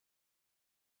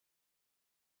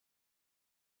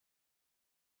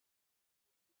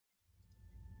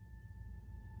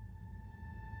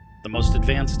The most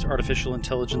advanced artificial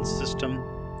intelligence system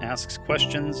asks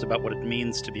questions about what it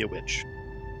means to be a witch,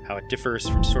 how it differs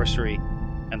from sorcery,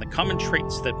 and the common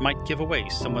traits that might give away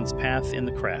someone's path in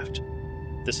the craft.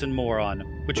 This and more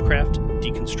on Witchcraft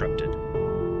Deconstructed.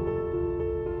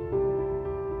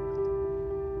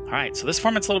 All right, so this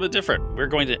format's a little bit different. We're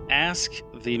going to ask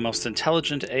the most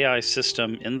intelligent AI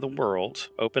system in the world,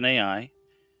 OpenAI.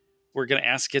 We're going to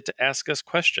ask it to ask us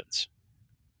questions.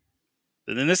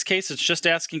 And in this case, it's just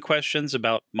asking questions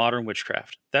about modern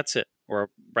witchcraft. That's it, or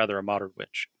rather a modern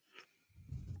witch.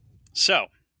 So,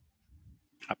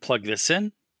 I plug this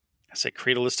in. I say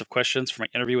create a list of questions for my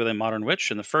interview with a modern witch,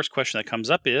 and the first question that comes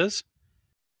up is,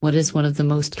 what is one of the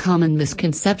most common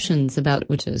misconceptions about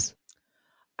witches?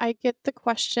 I get the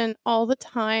question all the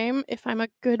time if I'm a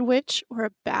good witch or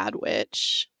a bad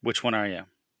witch. Which one are you?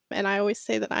 And I always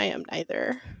say that I am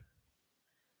neither.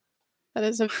 That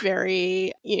is a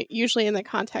very, usually in the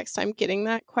context I'm getting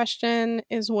that question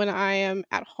is when I am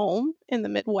at home in the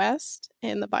Midwest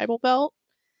in the Bible Belt.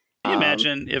 Can you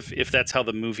imagine if that's how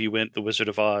the movie went, The Wizard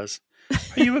of Oz?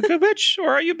 Are you a good witch or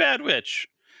are you a bad witch?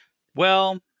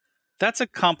 Well, that's a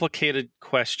complicated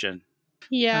question.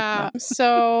 Yeah.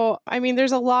 So, I mean,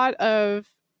 there's a lot of,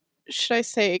 should I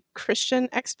say, Christian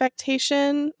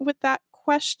expectation with that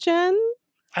question.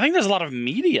 I think there's a lot of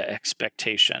media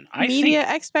expectation.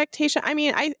 Expectation. I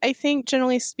mean, I think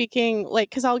generally speaking, like,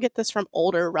 because I'll get this from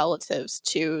older relatives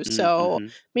too. So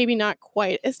maybe not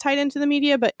quite as tied into the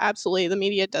media, but absolutely the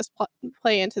media does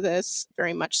play into this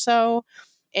very much so.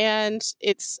 And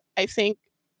it's, I think,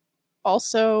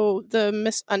 also the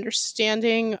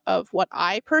misunderstanding of what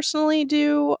I personally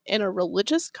do in a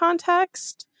religious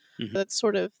context. That's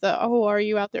sort of the, oh, are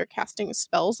you out there casting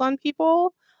spells on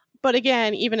people? But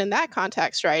again, even in that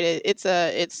context, right? It's still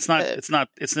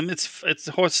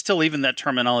even that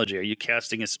terminology. Are you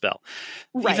casting a spell?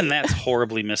 Right. Even that's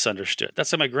horribly misunderstood.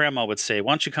 That's what my grandma would say.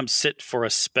 Why don't you come sit for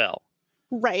a spell?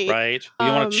 Right. Right.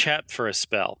 You want to chat for a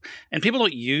spell, and people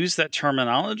don't use that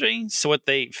terminology. So what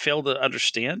they fail to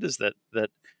understand is that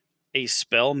a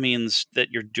spell means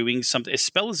that you're doing something. A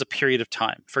spell is a period of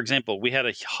time. For example, we had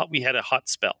a hot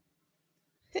spell.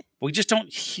 We just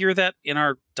don't hear that in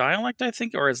our dialect, I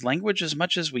think, or as language as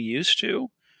much as we used to.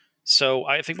 So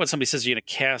I think when somebody says you're going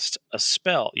to cast a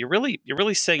spell, you're really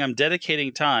saying I'm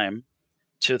dedicating time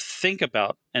to think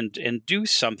about and do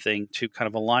something to kind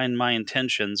of align my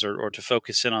intentions or to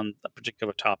focus in on a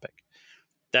particular topic.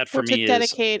 That for me is to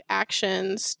dedicate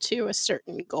actions to a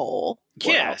certain goal.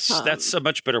 Yes, that's a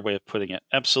much better way of putting it.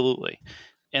 Absolutely.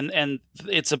 And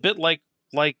it's a bit like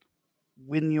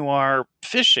when you are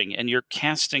fishing and you're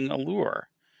casting a lure,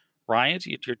 right?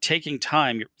 You're taking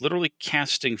time. You're literally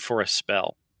casting for a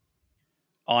spell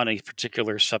on a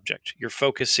particular subject. You're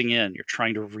focusing in. You're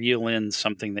trying to reel in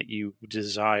something that you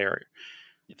desire.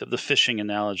 The fishing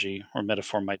analogy or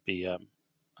metaphor might be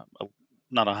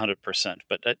not 100%,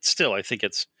 but still, I think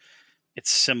it's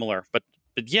similar. But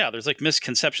yeah, there's like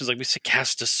misconceptions. Like we say,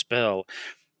 cast a spell,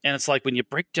 and it's like when you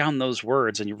break down those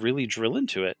words and you really drill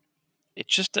into it, it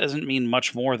just doesn't mean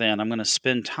much more than I'm going to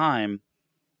spend time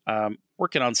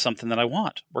working on something that I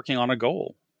want, working on a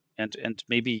goal, and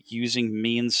maybe using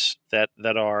means that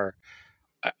are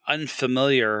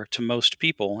unfamiliar to most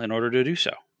people in order to do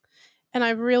so. And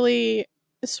I've really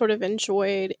sort of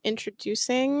enjoyed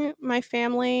introducing my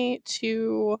family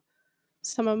to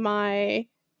some of my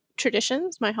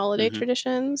traditions, my holiday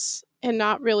traditions, and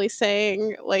not really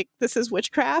saying like, this is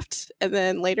witchcraft, and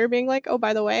then later being like, oh,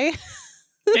 by the way.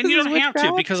 And you don't have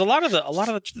to, because a lot of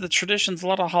the traditions, a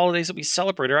lot of holidays that we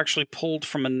celebrate are actually pulled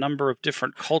from a number of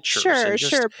different cultures.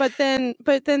 Sure. But then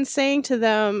saying to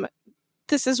them,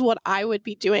 this is what I would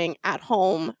be doing at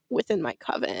home within my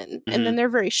coven. And then they're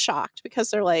very shocked because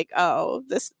they're like, oh,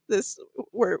 this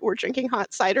we're drinking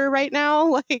hot cider right now.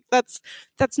 Like that's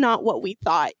not what we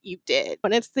thought you did.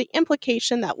 But it's the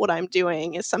implication that what I'm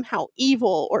doing is somehow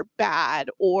evil or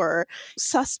bad or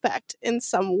suspect in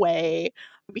some way,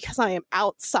 because I am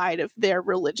outside of their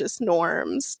religious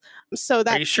norms. So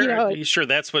that, are you sure? Are you sure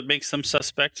that's what makes them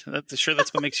suspect? Sure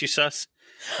that's what makes you sus?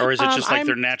 Or is it just like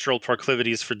their natural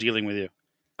proclivities for dealing with you?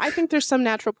 I think there's some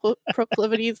natural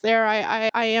proclivities there.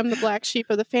 I am the black sheep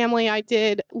of the family. I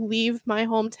did leave my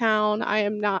hometown. I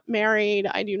am not married.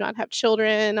 I do not have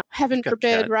children. Heaven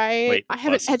forbid, right? Wait, I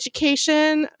have an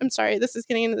education. I'm sorry, this is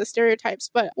getting into the stereotypes,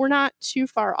 but we're not too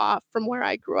far off from where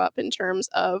I grew up in terms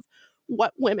of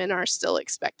what women are still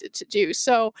expected to do.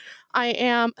 So I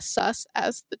am sus,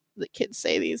 as the kids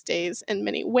say these days, in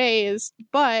many ways,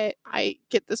 but I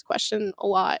get this question a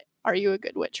lot. Are you a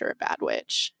good witch or a bad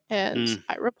witch? And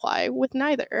I reply with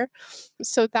neither.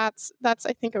 So that's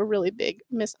I think a really big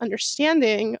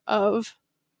misunderstanding of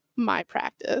my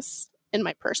practice in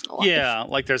my personal life. Yeah,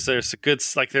 like there's a good,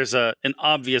 like there's an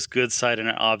obvious good side and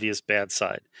an obvious bad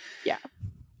side. Yeah.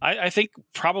 I think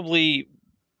probably,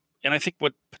 and I think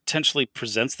what potentially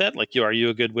presents that, like, are you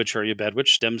a good witch or are you a bad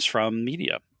witch, stems from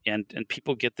media. And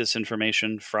people get this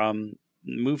information from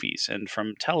movies and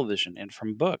from television and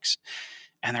from books.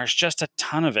 And there's just a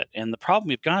ton of it. And the problem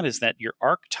we've got is that your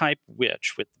archetype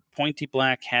witch with the pointy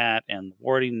black hat and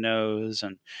warty nose,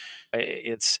 and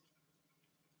it's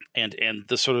and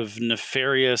the sort of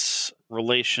nefarious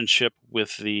relationship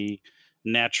with the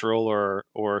natural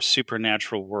or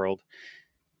supernatural world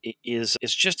is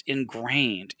just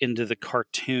ingrained into the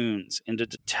cartoons, into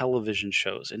the television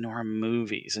shows, into our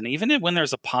movies. And even when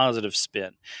there's a positive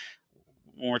spin,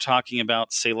 when we're talking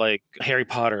about, say, like Harry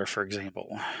Potter, for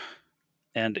example,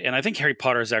 and I think Harry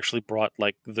Potter has actually brought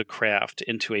like the craft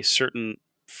into a certain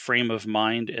frame of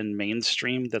mind and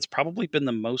mainstream that's probably been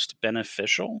the most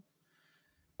beneficial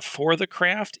for the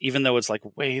craft, even though it's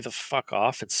like way the fuck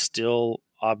off. It's still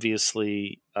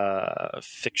obviously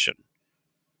fiction,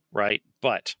 right?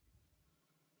 But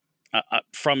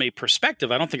from a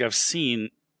perspective, I don't think I've seen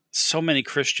so many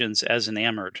Christians as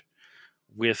enamored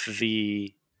with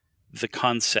the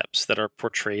concepts that are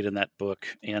portrayed in that book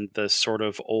and the sort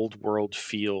of old world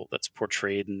feel that's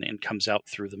portrayed and comes out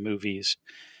through the movies.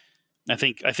 I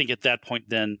think at that point,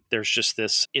 then there's just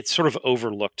this, it's sort of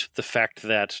overlooked the fact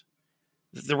that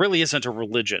there really isn't a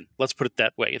religion. Let's put it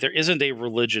that way. There isn't a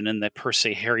religion in the per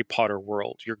se Harry Potter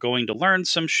world. You're going to learn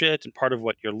some shit, and part of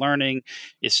what you're learning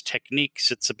is techniques.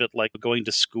 It's a bit like going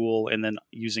to school and then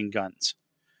using guns.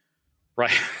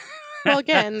 Right. Well,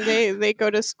 again, they go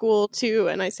to school to,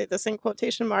 and I say this in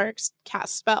quotation marks,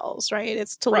 cast spells, right?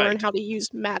 It's to learn how to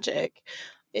use magic.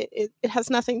 It has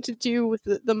nothing to do with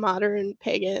the modern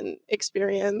pagan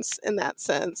experience in that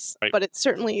sense, but it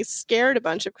certainly scared a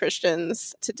bunch of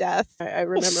Christians to death. I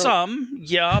remember some,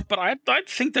 yeah, but I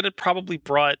think that it probably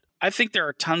brought. I think there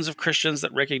are tons of Christians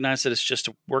that recognize that it's just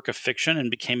a work of fiction and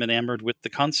became enenamored with the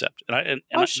concept. And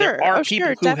there are people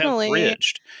who definitely. have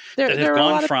bridged that have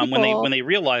gone from when they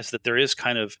realize that there is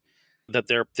kind of that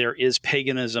there is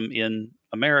paganism in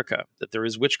America, that there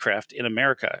is witchcraft in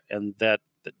America, and that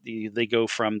they go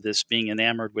from this being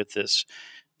enamored with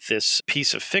this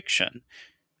piece of fiction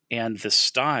and this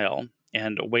style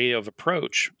and a way of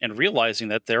approach, and realizing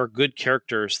that there are good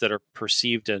characters that are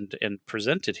perceived and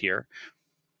presented here.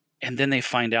 And then they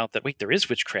find out that, wait, there is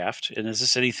witchcraft, and is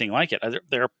this anything like it?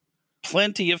 There are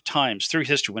plenty of times through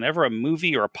history, whenever a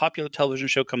movie or a popular television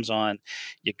show comes on,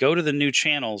 you go to the new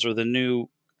channels or the new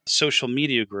social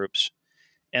media groups,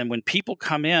 and when people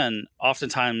come in,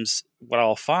 oftentimes what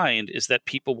I'll find is that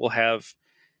people will have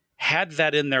had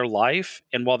that in their life,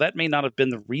 and while that may not have been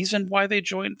the reason why they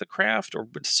joined the craft or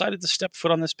decided to step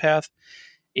foot on this path,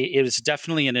 it is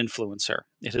definitely an influencer.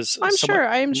 It is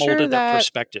I'm sure that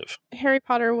perspective. Harry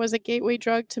Potter was a gateway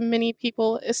drug to many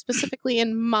people, specifically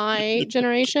in my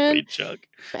generation.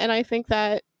 And I think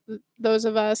that those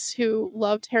of us who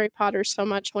loved Harry Potter so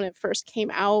much when it first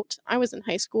came out, I was in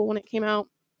high school when it came out,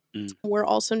 we're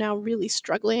also now really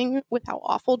struggling with how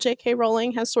awful J.K.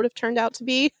 Rowling has sort of turned out to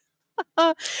be.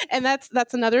 And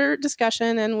that's another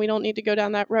discussion, and we don't need to go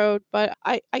down that road. But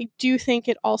I do think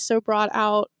it also brought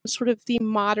out sort of the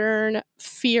modern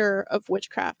fear of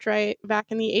witchcraft, right? Back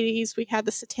in the 80s, we had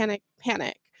the Satanic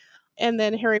Panic. And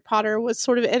then Harry Potter was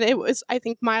sort of, and it was, I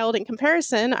think, mild in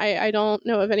comparison. I don't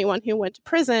know of anyone who went to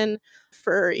prison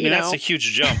for, you know. That's a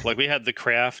huge jump. Like, we had The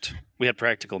Craft, we had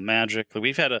Practical Magic. Like,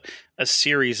 we've had a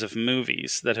series of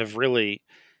movies that have really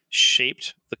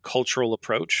shaped the cultural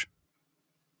approach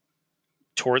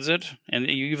towards it. And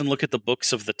you even look at the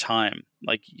books of the time.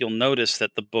 Like, you'll notice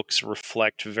that the books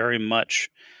reflect very much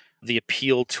the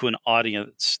appeal to an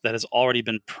audience that has already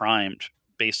been primed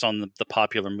based on the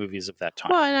popular movies of that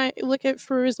time. Well, and I look at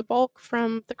Fairuza Balk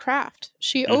from The Craft.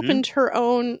 She opened her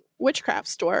own witchcraft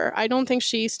store. I don't think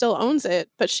she still owns it,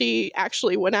 but she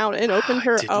actually went out and opened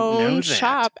her own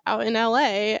shop out in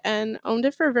LA and owned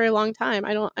it for a very long time.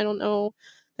 I don't know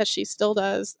that she still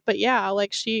does, but yeah,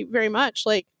 like, she very much,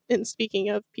 like, in speaking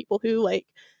of people who like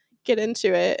get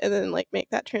into it and then like make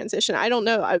that transition, I don't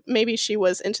know, maybe she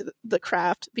was into the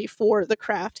craft before the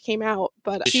craft came out,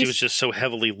 but she was just so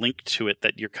heavily linked to it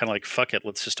that you're kind of like, fuck it,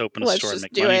 let's just open a store and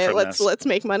make money from this. Let's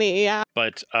make money. Yeah.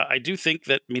 But I do think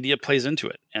that media plays into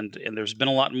it, and there's been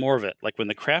a lot more of it. Like, when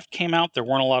The Craft came out, there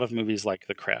weren't a lot of movies like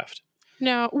The Craft.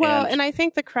 No, well, and I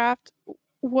think The Craft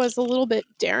was a little bit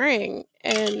daring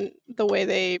in the way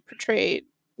they portrayed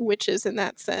witches in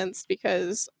that sense,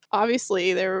 because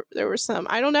obviously there were some,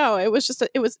 I don't know, it was just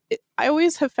I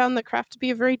always have found The Craft to be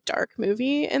a very dark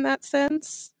movie in that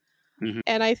sense.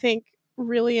 And I think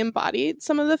really embodied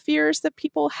some of the fears that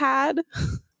people had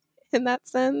in that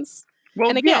sense. Well,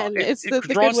 And yeah, again, it's it the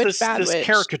good draws witch, bad this witch.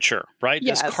 caricature, right?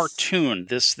 This Yes. cartoon,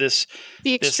 this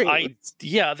The extremes.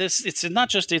 it's not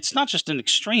just an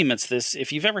extreme. It's this.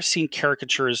 If you've ever seen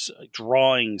caricatures,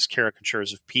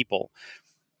 caricatures of people,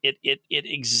 it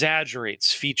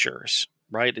exaggerates features,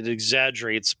 right? It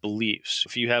exaggerates beliefs.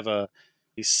 If you have a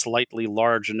slightly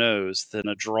large nose, then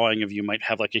a drawing of you might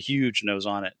have like a huge nose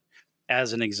on it,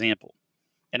 as an example.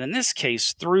 And in this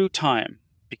case, through time,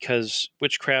 because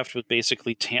witchcraft was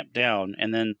basically tamped down,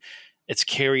 and then it's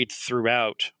carried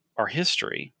throughout our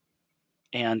history.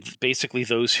 And basically,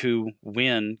 those who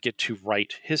win get to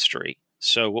write history.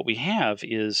 So what we have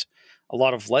is a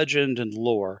lot of legend and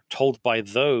lore told by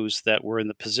those that were in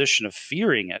the position of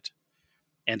fearing it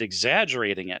and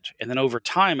exaggerating it. And then over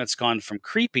time, it's gone from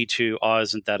creepy to, oh,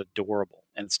 isn't that adorable?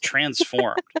 And it's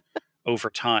transformed over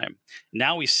time.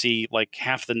 Now we see like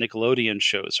half the Nickelodeon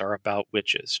shows are about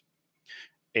witches.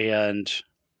 And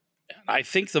I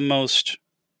think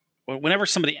whenever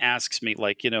somebody asks me,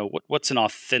 like, what's an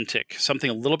authentic, something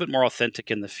a little bit more authentic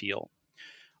in the feel,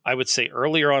 I would say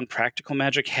earlier on, Practical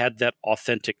Magic had that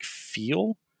authentic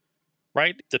feel,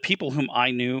 right? The people whom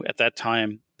I knew at that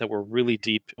time that were really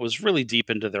deep, was really deep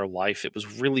into their life, it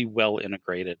was really well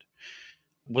integrated,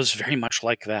 was very much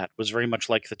like that, was very much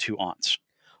like the two aunts.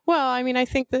 Well, I mean, I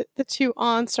think that the two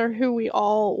aunts are who we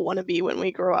all want to be when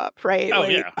we grow up, right? Oh,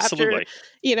 like, yeah, absolutely.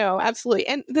 Absolutely.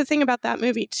 And the thing about that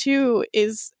movie, too,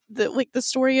 is the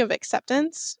story of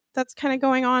acceptance that's kind of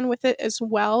going on with it as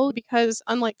well, because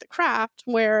unlike The Craft,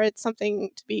 where it's something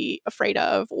to be afraid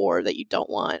of or that you don't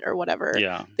want or whatever,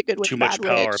 yeah, the good witch, too much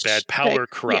power, witch, bad power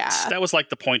corrupts. Yeah. That was like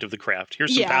the point of The Craft.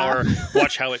 Here's some power.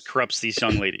 Watch how it corrupts these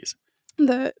young ladies.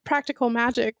 The Practical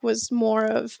Magic was more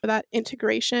of that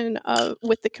integration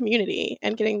with the community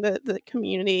and getting the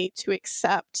community to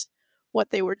accept what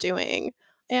they were doing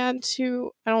and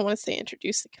to, I don't want to say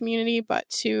introduce the community, but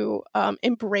to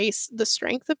embrace the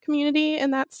strength of community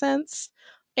in that sense,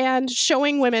 and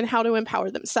showing women how to empower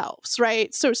themselves,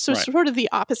 right? So right. Sort of the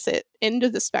opposite end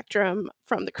of the spectrum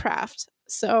from The Craft.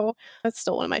 So that's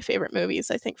still one of my favorite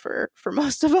movies, I think, for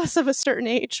most of us of a certain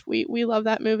age. We love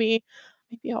that movie.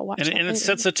 Maybe I'll watch it. And it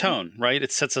sets a tone, right?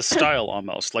 It sets a style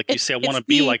almost. Like you say, I want to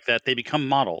be like that. They become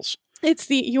models.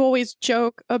 You always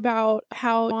joke about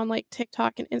how on like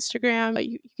TikTok and Instagram,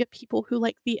 you get people who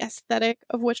like the aesthetic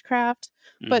of witchcraft,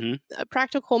 but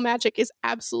Practical Magic is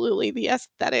absolutely the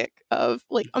aesthetic of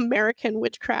like American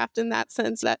witchcraft in that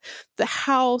sense, that the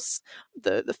house,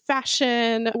 the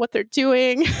fashion, what they're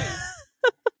doing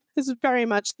is very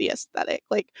much the aesthetic.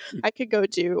 Like I could go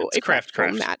do it's craft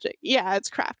magic. Yeah, it's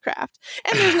craft.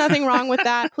 And there's nothing wrong with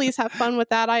that. Please have fun with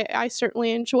that. I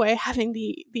certainly enjoy having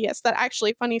the aesthetic.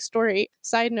 Actually, funny story,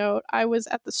 side note, I was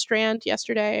at the Strand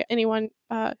yesterday. Anyone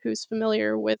who's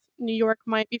familiar with New York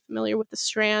might be familiar with the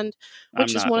Strand,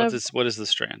 which is what is the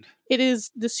Strand? It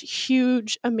is this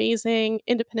huge, amazing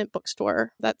independent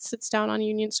bookstore that sits down on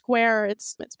Union Square.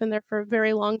 It's been there for a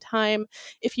very long time.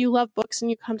 If you love books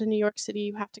and you come to New York City,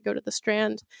 you have to go to the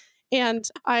Strand. And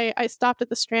I stopped at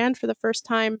the Strand for the first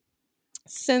time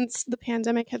since the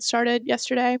pandemic had started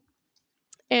yesterday,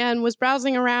 and was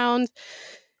browsing around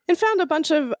and found a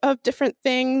bunch of different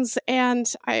things.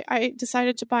 And I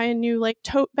decided to buy a new like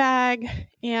tote bag,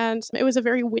 and it was a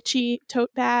very witchy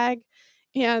tote bag.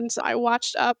 And I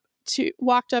walked up to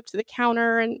the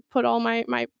counter and put all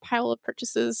my pile of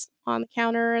purchases on the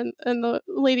counter, and the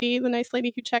nice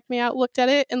lady who checked me out looked at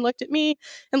it and looked at me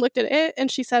and looked at it,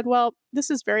 and she said, "Well, this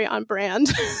is very on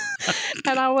brand."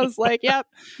 And I was like, "Yep,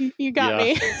 you got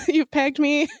me. You pegged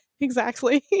me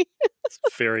exactly." It's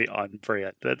very on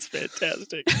brand. That's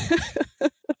fantastic.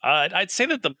 I'd say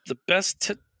that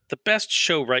the best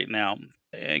show right now,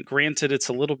 and granted, it's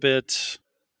a little bit,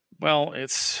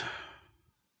 it's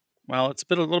a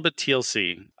little bit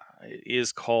TLC,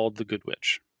 is called The Good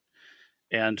Witch.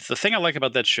 And the thing I like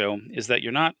about that show is that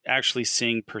you're not actually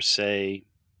seeing per se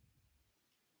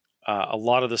a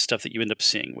lot of the stuff that you end up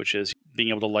seeing, which is being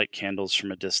able to light candles from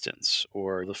a distance,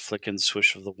 or the flick and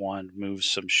swish of the wand moves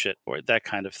some shit, or that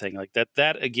kind of thing. Like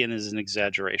that again is an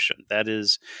exaggeration. That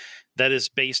is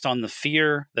based on the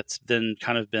fear that's then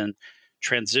kind of been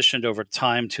transitioned over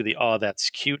time to the that's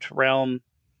cute realm,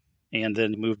 and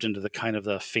then moved into the kind of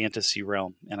the fantasy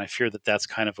realm. And I fear that that's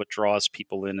kind of what draws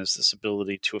people in, is this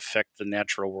ability to affect the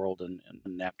natural world in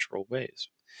natural ways.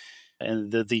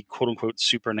 And the quote-unquote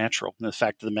supernatural. And the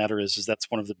fact of the matter is that's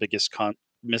one of the biggest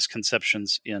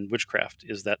misconceptions in witchcraft,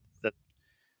 is that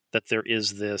there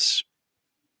is this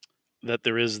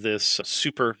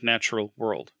supernatural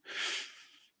world.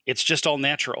 It's just all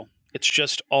natural.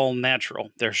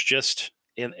 There's just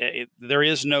there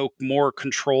is no more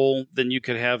control than you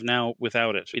could have now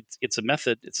without it. It's a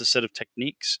method. It's a set of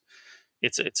techniques.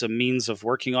 It's a means of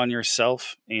working on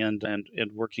yourself and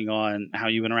working on how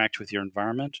you interact with your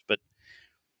environment. But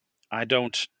I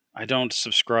don't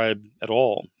subscribe at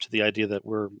all to the idea that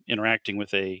we're interacting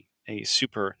with a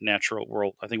supernatural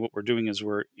world. I think what we're doing is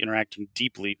we're interacting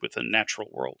deeply with a natural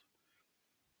world,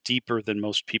 deeper than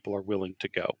most people are willing to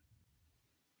go.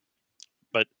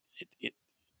 But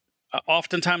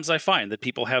oftentimes I find that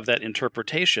people have that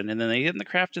interpretation, and then they get in the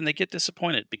craft and they get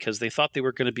disappointed because they thought they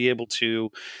were going to be able to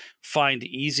find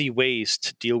easy ways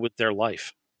to deal with their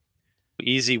life,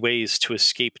 easy ways to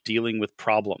escape dealing with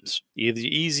problems,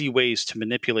 easy ways to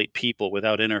manipulate people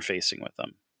without interfacing with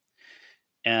them.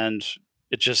 And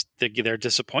they're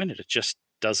disappointed. It just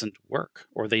doesn't work.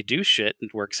 Or they do shit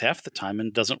and works half the time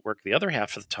and doesn't work the other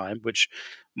half of the time, which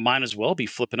might as well be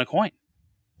flipping a coin.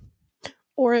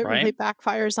 Or it really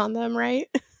backfires on them, right?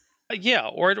 Yeah,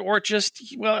 or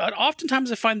just, well,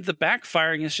 oftentimes I find the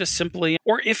backfiring is just simply,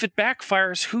 or if it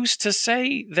backfires, who's to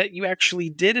say that you actually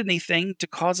did anything to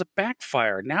cause a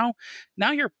backfire? Now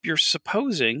you're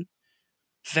supposing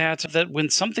that when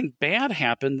something bad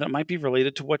happened, that might be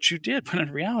related to what you did, when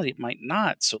in reality it might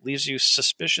not. So it leaves you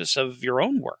suspicious of your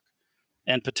own work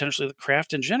and potentially the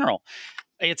craft in general.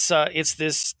 It's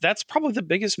this, that's probably the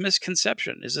biggest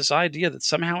misconception, is this idea that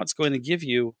somehow it's going to give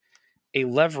you a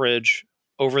leverage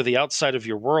over the outside of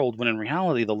your world, when in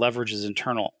reality the leverage is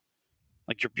internal.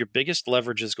 Like your biggest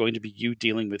leverage is going to be you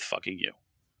dealing with fucking you.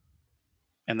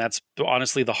 And that's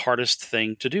honestly the hardest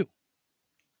thing to do.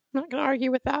 I'm not going to argue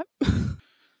with that.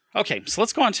 Okay, so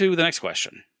let's go on to the next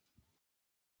question.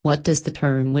 What does the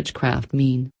term witchcraft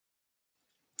mean?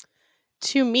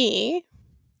 To me,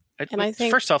 and I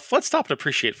think, first off, let's stop and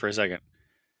appreciate for a second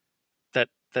that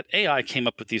AI came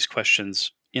up with these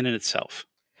questions in and itself.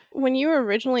 When you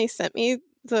originally sent me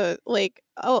the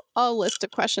a list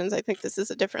of questions, I think this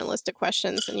is a different list of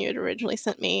questions than you had originally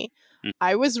sent me.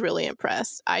 I was really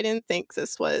impressed. I didn't think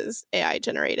this was AI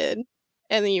generated,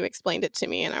 and then you explained it to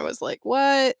me, and I was like,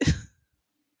 "What?"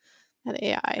 That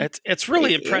AI. It's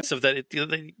really impressive that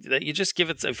that you just give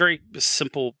it a very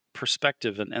simple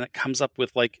perspective, and it comes up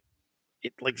with like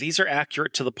these are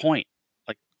accurate to the point.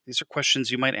 Like these are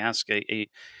questions you might ask in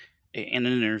an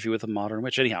interview with a modern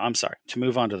witch. Anyhow, I'm sorry, to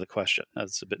move on to the question.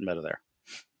 That's a bit meta there.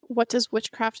 What does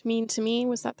witchcraft mean to me?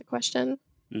 Was that the question?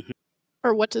 Mm-hmm.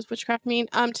 Or what does witchcraft mean?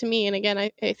 To me, and again,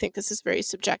 I think this is very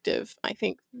subjective. I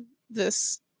think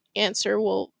this answer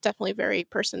will definitely vary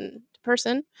person to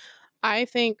person. I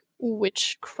think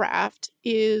witchcraft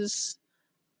is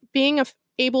being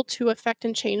able to affect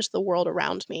and change the world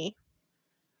around me,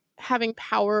 having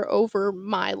power over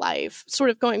my life,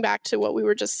 sort of going back to what we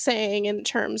were just saying in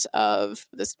terms of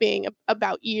this being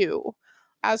about you.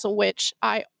 As a witch,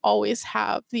 I always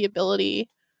have the ability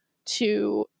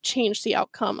to change the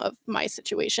outcome of my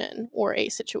situation or a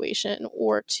situation,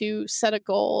 or to set a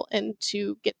goal and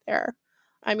to get there.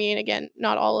 I mean, again,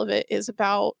 not all of it is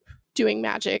about doing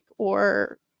magic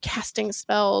or casting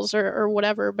spells or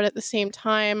whatever, but at the same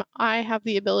time, I have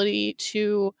the ability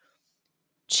to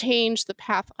change the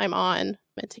path I'm on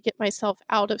and to get myself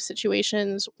out of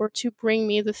situations, or to bring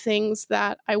me the things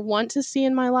that I want to see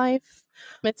in my life.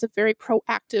 It's a very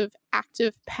proactive,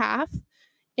 active path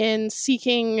in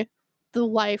seeking the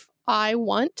life I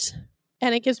want,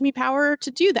 and it gives me power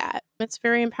to do that. It's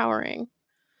very empowering.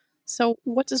 So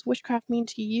what does witchcraft mean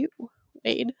to you,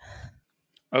 Wade?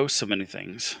 Oh, so many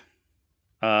things.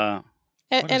 And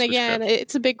again,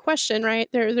 it's a big question, right?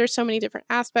 There's so many different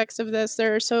aspects of this.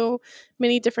 There are so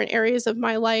many different areas of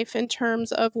my life in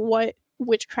terms of what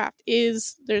witchcraft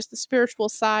is. There's the spiritual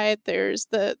side, there's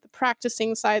the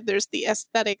practicing side, there's the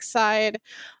aesthetic side.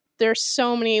 There's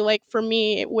so many, like for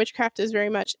me, witchcraft is very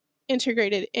much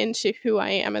integrated into who I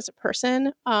am as a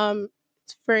person.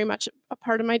 It's very much a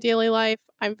part of my daily life.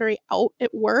 I'm very out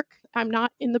at work. I'm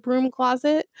not in the broom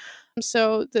closet.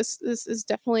 So this is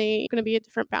definitely going to be a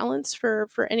different balance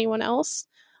for anyone else.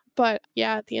 But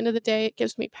yeah, at the end of the day, it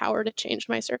gives me power to change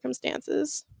my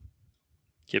circumstances.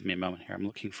 Give me a moment here. I'm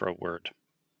looking for a word.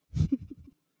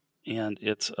 And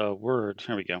it's a word.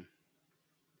 Here we go.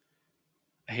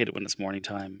 I hate it when it's morning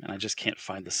time and I just can't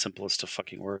find the simplest of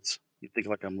fucking words. You think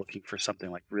like I'm looking for something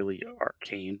like really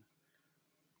arcane,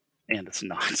 and it's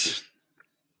not.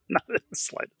 Not in the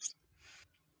slightest.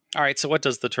 All right, so what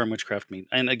does the term witchcraft mean?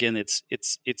 And again, it's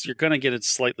you're going to get a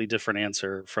slightly different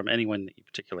answer from anyone that you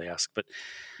particularly ask. But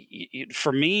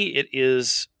for me, it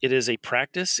is a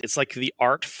practice. It's like the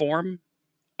art form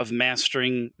of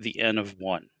mastering the N of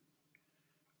one.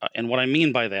 And what I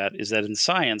mean by that is that in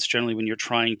science, generally, when you're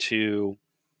trying to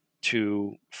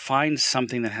to find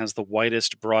something that has the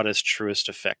widest, broadest, truest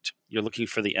effect. You're looking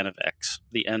for the N of X,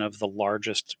 the N of the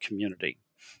largest community.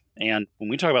 And when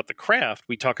we talk about the craft,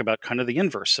 we talk about kind of the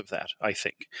inverse of that, I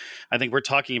think. I think we're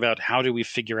talking about how do we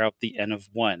figure out the N of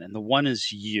one? And the one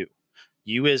is you.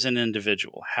 You as an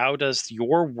individual. How does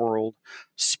your world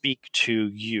speak to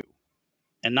you?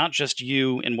 And not just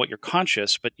you in what you're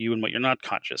conscious, but you in what you're not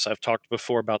conscious. I've talked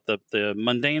before about the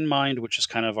mundane mind, which is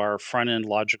kind of our front-end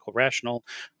logical, rational,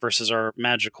 versus our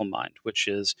magical mind, which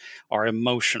is our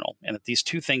emotional. And that these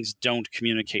two things don't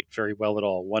communicate very well at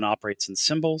all. One operates in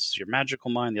symbols, your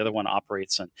magical mind. The other one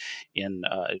operates in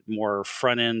more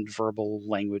front-end, verbal,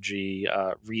 languagey,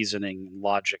 reasoning,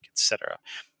 logic, etc.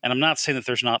 And I'm not saying that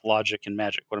there's not logic in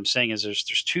magic. What I'm saying is there's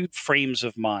two frames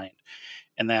of mind.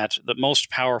 And that the most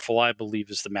powerful, I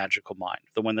believe, is the magical mind,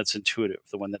 the one that's intuitive,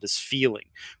 the one that is feeling,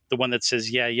 the one that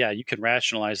says, yeah, you can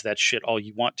rationalize that shit all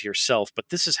you want to yourself, but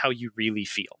this is how you really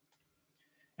feel.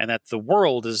 And that the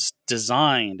world is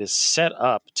designed, is set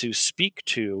up to speak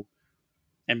to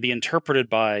and be interpreted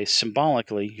by,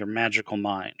 symbolically, your magical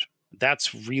mind.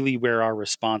 That's really where our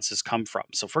responses come from.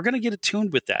 So if we're going to get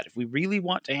attuned with that, if we really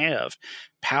want to have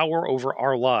power over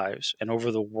our lives and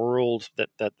over the world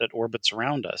that orbits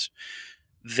around us,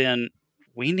 then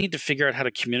we need to figure out how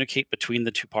to communicate between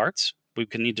the two parts. We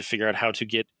need to figure out how to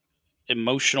get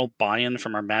emotional buy-in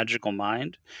from our magical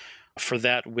mind for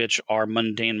that which our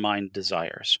mundane mind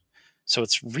desires. So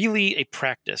it's really a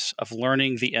practice of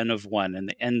learning the N of one, and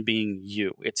the N being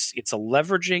you. It's a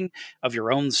leveraging of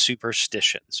your own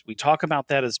superstitions. We talk about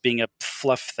that as being a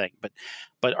fluff thing,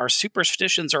 but our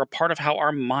superstitions are a part of how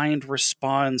our mind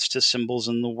responds to symbols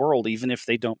in the world, even if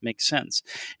they don't make sense.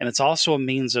 And it's also a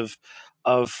means of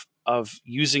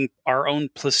using our own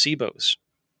placebos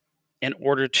in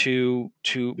order to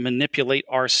manipulate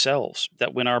ourselves.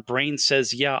 That when our brain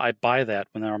says, yeah, I buy that,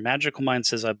 when our magical mind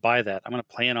says, I buy that, I'm going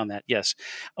to plan on that. Yes.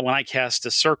 When I cast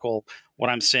a circle,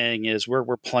 what I'm saying is where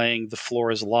we're playing the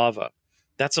floor is lava.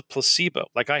 That's a placebo.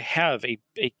 Like I have a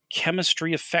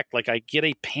chemistry effect. Like I get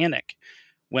a panic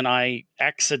when I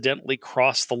accidentally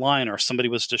cross the line or somebody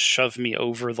was to shove me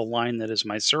over the line that is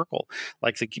my circle.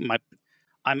 Like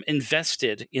I'm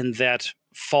invested in that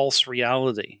false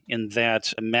reality, in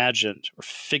that imagined or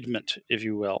figment, if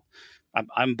you will.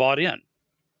 I'm bought in.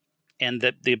 And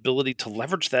that the ability to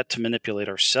leverage that to manipulate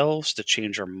ourselves, to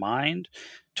change our mind,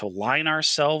 to align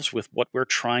ourselves with what we're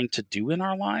trying to do in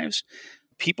our lives.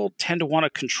 People tend to want to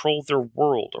control their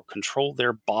world or control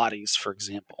their bodies, for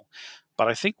example. But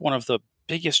I think one of the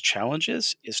biggest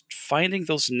challenges is finding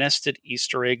those nested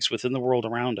Easter eggs within the world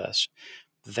around us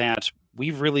that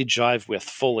we really jive with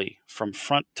fully from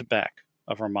front to back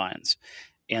of our minds,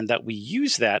 and that we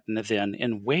use that then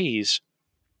in ways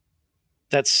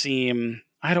that seem,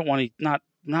 I don't want to,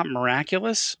 not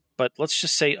miraculous, but let's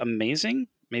just say amazing,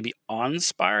 maybe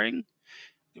awe-inspiring.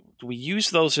 We use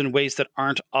those in ways that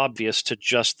aren't obvious to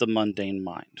just the mundane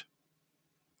mind.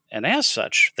 And as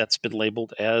such, that's been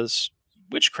labeled as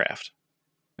witchcraft.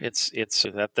 It's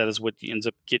that is what ends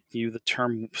up getting you the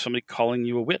term, somebody calling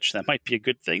you a witch. That might be a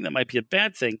good thing, that might be a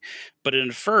bad thing, but it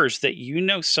infers that you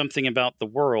know something about the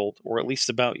world, or at least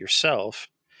about yourself,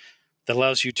 that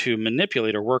allows you to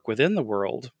manipulate or work within the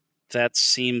world that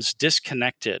seems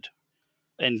disconnected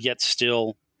and yet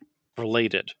still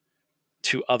related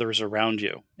to others around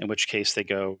you, in which case they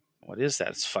go, what is that?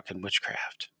 It's fucking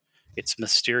witchcraft. It's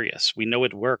mysterious. We know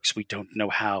it works. We don't know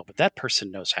how, but that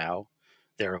person knows how.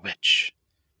 They're a witch.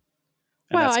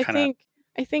 And well,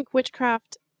 I think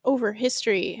witchcraft over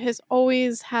history has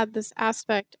always had this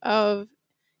aspect of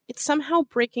it's somehow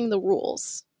breaking the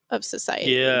rules of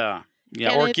society. Yeah.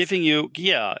 Yeah, and or giving you,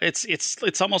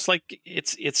 it's almost like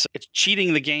it's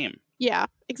cheating the game. Yeah,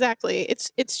 exactly.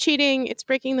 It's cheating, it's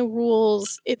breaking the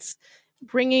rules, it's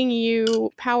bringing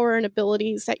you power and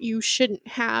abilities that you shouldn't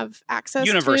have access to.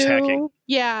 Universe hacking.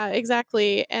 Yeah,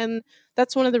 exactly. And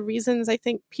that's one of the reasons I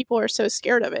think people are so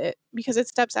scared of it, because it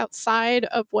steps outside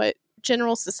of what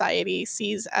general society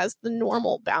sees as the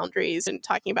normal boundaries. And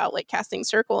talking about like casting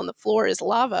circle and the floor is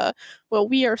lava, well,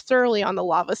 we are thoroughly on the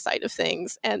lava side of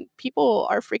things, and people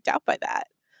are freaked out by that.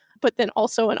 But then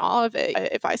also in awe of it.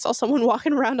 If I saw someone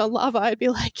walking around on lava, I'd be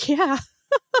like, yeah,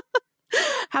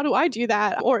 how do I do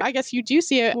that? Or I guess you do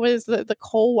see it with the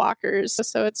coal walkers.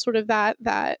 So it's sort of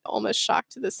that almost shock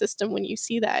to the system when you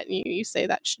see that and you say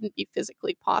that shouldn't be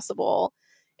physically possible.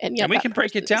 And yet we can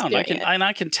break it down.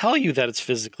 I can tell you that it's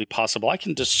physically possible. I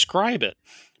can describe it.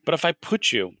 But if I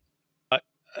put you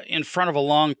in front of a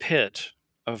long pit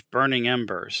of burning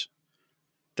embers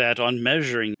that on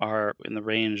measuring are in the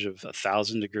range of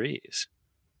 1,000 degrees,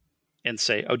 and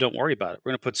say, oh, don't worry about it.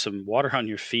 We're going to put some water on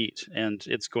your feet and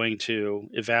it's going to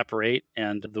evaporate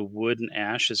and the wood and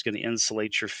ash is going to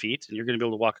insulate your feet and you're going to be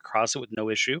able to walk across it with no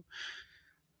issue.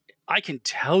 I can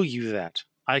tell you that.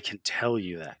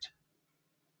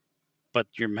 But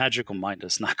your magical mind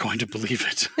is not going to believe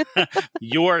it.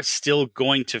 You're still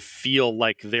going to feel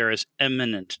like there is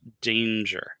imminent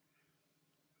danger.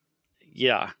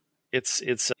 Yeah, it's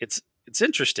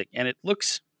interesting, and it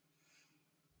looks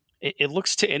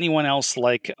to anyone else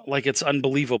like it's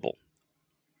unbelievable.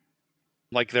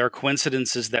 Like there are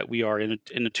coincidences that we are in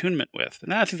attunement with,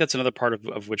 and I think that's another part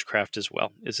of witchcraft as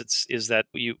well. Is that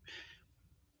you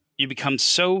become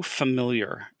so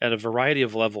familiar at a variety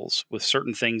of levels with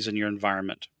certain things in your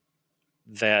environment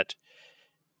that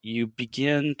you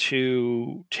begin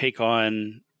to take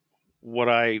on what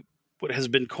has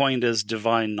been coined as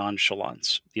divine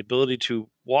nonchalance, the ability to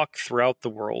walk throughout the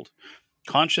world,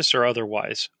 conscious or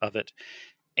otherwise, of it,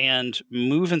 and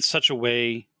move in such a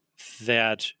way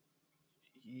that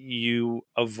you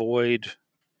avoid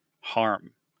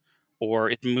harm, or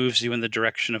it moves you in the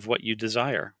direction of what you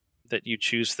desire, that you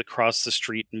choose to cross the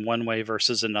street in one way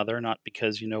versus another, not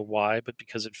because you know why, but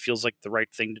because it feels like the right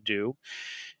thing to do.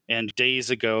 And days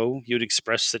ago, you'd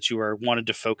express that you wanted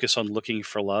to focus on looking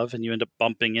for love, and you end up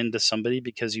bumping into somebody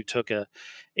because you took a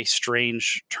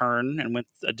strange turn and went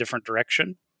a different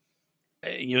direction.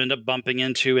 You end up bumping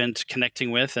into and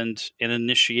connecting with and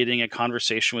initiating a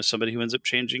conversation with somebody who ends up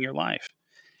changing your life.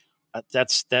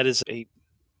 That is a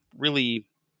really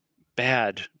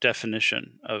bad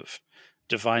definition of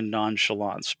divine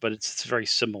nonchalance, but it's very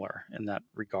similar in that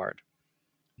regard.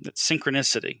 It's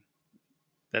synchronicity.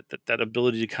 That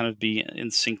ability to kind of be in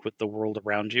sync with the world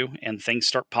around you, and things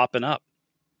start popping up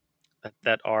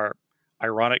that are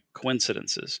ironic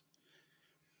coincidences.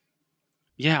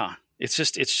 Yeah, it's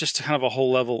just kind of a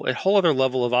whole other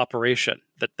level of operation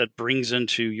that brings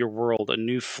into your world a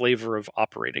new flavor of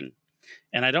operating.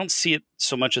 And I don't see it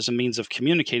so much as a means of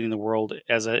communicating the world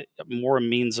as more a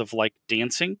means of like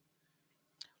dancing.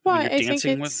 Well, I think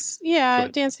it's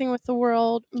dancing with the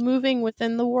world, moving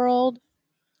within the world.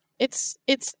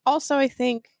 It's also, I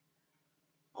think,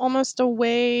 almost a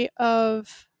way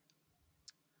of,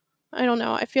 I don't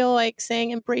know, I feel like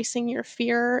saying embracing your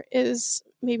fear is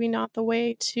maybe not the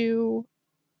way to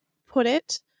put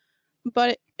it.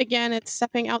 But again, it's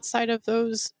stepping outside of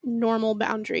those normal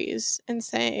boundaries and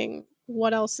saying,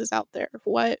 what else is out there?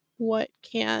 What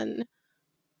can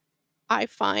I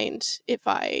find if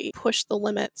I push the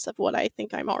limits of what I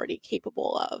think I'm already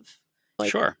capable of?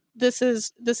 Like, sure. This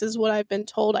is what I've been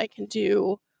told I can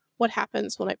do. What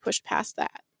happens when I push past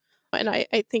that? And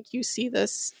I think you see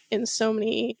this in so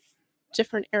many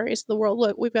different areas of the world.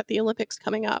 Look, we've got the Olympics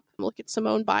coming up. Look at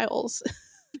Simone Biles,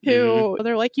 who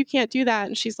they're like, you can't do that.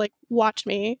 And she's like, watch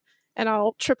me and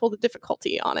I'll triple the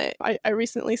difficulty on it. I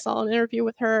recently saw an interview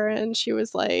with her and she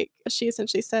was like, she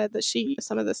essentially said that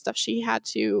some of the stuff she had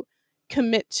to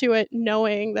commit to it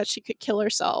knowing that she could kill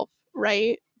herself,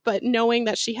 right? But knowing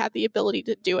that she had the ability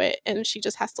to do it and she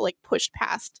just has to like push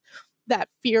past that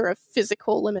fear of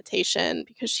physical limitation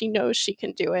because she knows she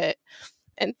can do it.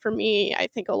 And for me, I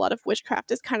think a lot of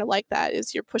witchcraft is kind of like that,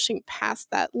 is you're pushing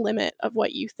past that limit of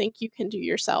what you think you can do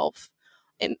yourself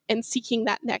and seeking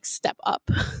that next step up,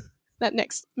 that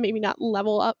next, maybe not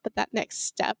level up, but that next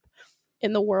step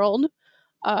in the world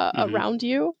around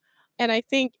you. And I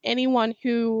think anyone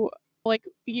who, like,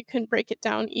 you can break it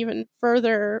down even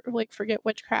further, like forget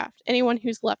witchcraft, anyone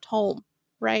who's left home,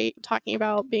 right? Talking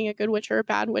about being a good witch or a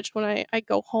bad witch, when I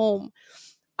go home,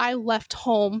 I left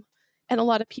home and a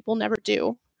lot of people never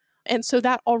do. And so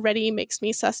that already makes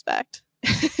me suspect.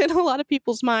 In a lot of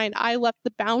people's mind, I left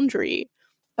the boundary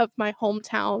of my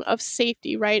hometown, of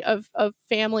safety, right? Of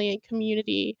family and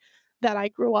community that I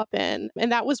grew up in.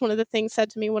 And that was one of the things said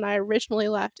to me when I originally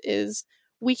left is,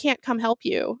 we can't come help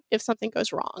you if something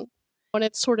goes wrong. And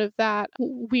it's sort of that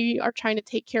we are trying to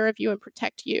take care of you and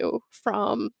protect you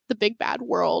from the big bad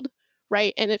world,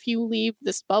 right? And if you leave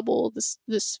this bubble,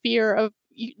 this sphere of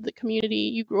the community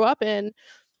you grew up in,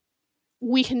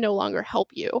 we can no longer help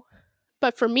you.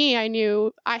 But for me, I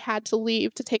knew I had to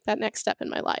leave to take that next step in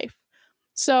my life.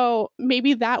 So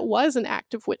maybe that was an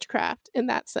act of witchcraft in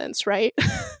that sense, right?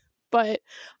 But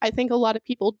I think a lot of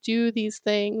people do these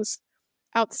things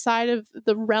outside of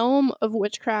the realm of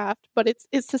witchcraft, but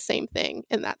it's the same thing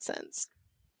in that sense.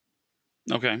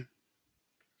 Okay.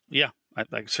 Yeah, I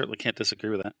certainly can't disagree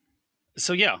with that.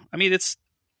 So yeah, I mean,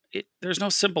 there's no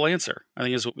simple answer, I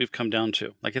think, is what we've come down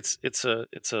to. Like it's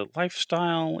a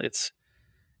lifestyle. It's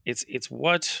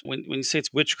what, when you say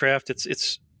it's witchcraft,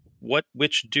 it's what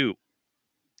witch do.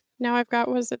 Now I've got,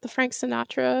 was it the Frank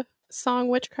Sinatra song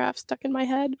Witchcraft stuck in my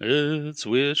head. It's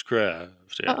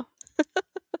witchcraft. Yeah. Oh.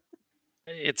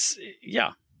 It's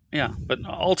but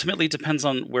ultimately it depends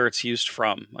on where it's used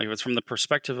from. Like if it's from the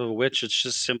perspective of a witch, it's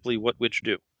just simply what witch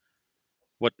do.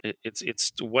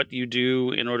 It's what you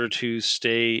do in order to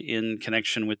stay in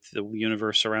connection with the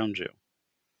universe around you.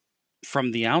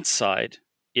 From the outside,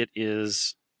 it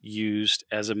is used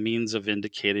as a means of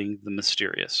indicating the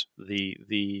mysterious,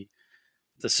 the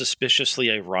suspiciously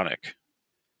ironic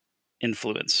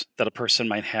influence that a person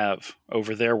might have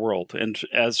over their world, and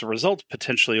as a result,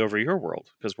 potentially over your world,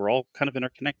 because we're all kind of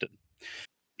interconnected.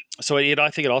 So I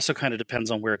think it also kind of depends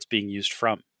on where it's being used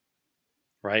from,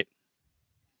 right?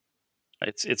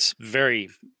 It's very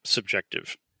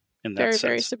subjective in that sense.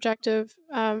 Very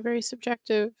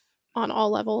subjective on all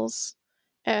levels,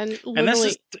 and literally, and this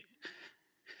is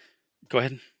go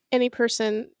ahead. Any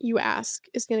person you ask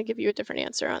is going to give you a different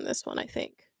answer on this one, I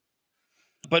think.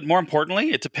 But more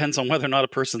importantly, it depends on whether or not a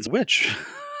person's a witch.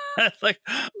 I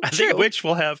think witch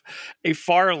will have a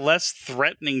far less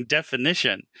threatening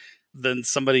definition than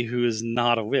somebody who is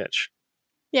not a witch.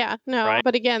 Yeah, no, right?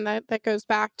 But again, that goes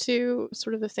back to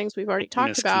sort of the things we've already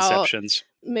talked about.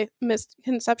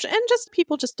 Misconception. And just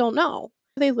people just don't know.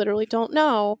 They literally don't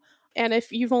know. And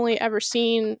if you've only ever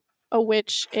seen a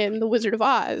witch in The Wizard of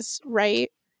Oz, right?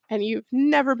 And you've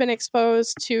never been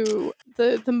exposed to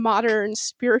the modern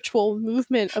spiritual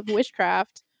movement of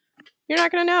witchcraft, you're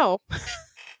not going to know.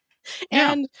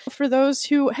 And for those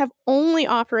who have only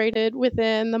operated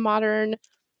within the modern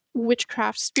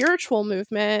witchcraft spiritual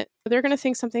movement, they're going to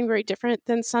think something very different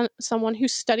than someone who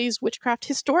studies witchcraft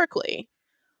historically.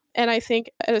 And I think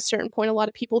at a certain point, a lot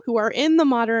of people who are in the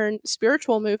modern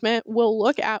spiritual movement will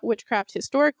look at witchcraft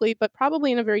historically, but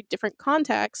probably in a very different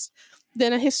context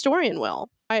than a historian will.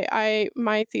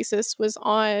 My thesis was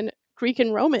on Greek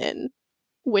and Roman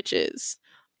witches.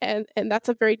 And that's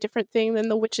a very different thing than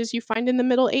the witches you find in the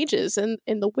Middle Ages and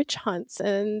in the witch hunts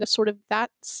and sort of that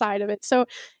side of it. So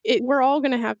we're all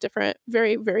going to have different,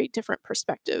 very, very different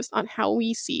perspectives on how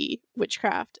we see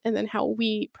witchcraft and then how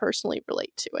we personally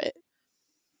relate to it.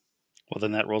 Well,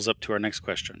 then that rolls up to our next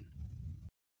question.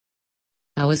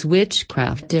 How is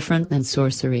witchcraft different than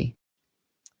sorcery?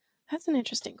 That's an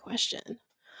interesting question.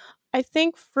 I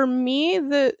think for me,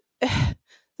 this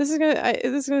is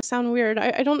gonna sound weird.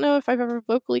 I don't know if I've ever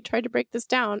vocally tried to break this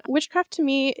down. Witchcraft to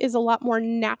me is a lot more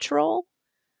natural.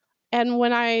 And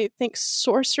when I think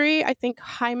sorcery, I think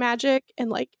high magic and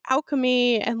like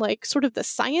alchemy and like sort of the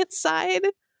science side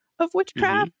of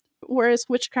witchcraft. Mm-hmm. Whereas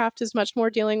witchcraft is much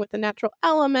more dealing with the natural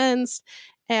elements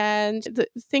and the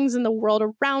things in the world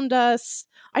around us.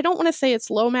 I don't want to say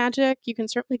it's low magic. You can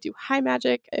certainly do high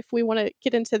magic if we want to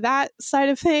get into that side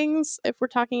of things, if we're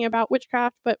talking about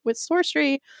witchcraft. But with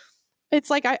sorcery,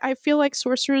 it's like I feel like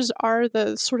sorcerers are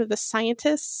the sort of the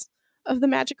scientists of the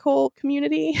magical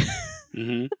community.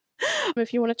 Mm-hmm.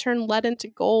 If you want to turn lead into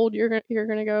gold, you're going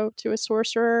to go to a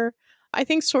sorcerer. I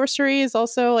think sorcery is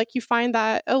also like you find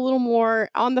that a little more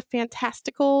on the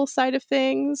fantastical side of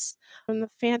things, on the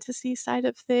fantasy side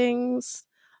of things.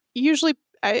 Usually,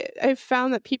 I've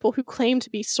found that people who claim to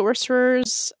be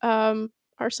sorcerers are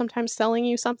sometimes selling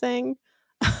you something.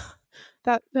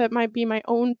 That might be my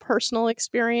own personal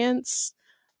experience.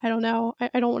 I don't know.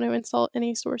 I don't want to insult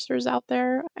any sorcerers out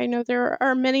there. I know there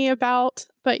are many about,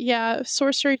 but yeah,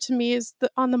 sorcery to me is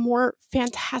on the more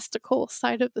fantastical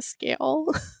side of the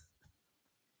scale.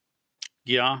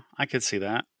 Yeah, I could see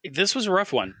that. This was a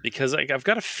rough one because I've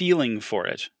got a feeling for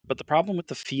it. But the problem with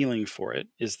the feeling for it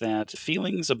is that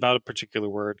feelings about a particular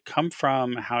word come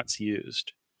from how it's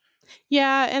used.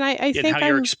 Yeah, and I think how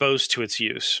you're exposed to its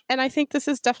use. And I think this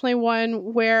is definitely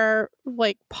one where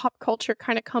like pop culture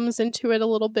kind of comes into it a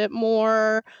little bit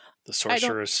more. The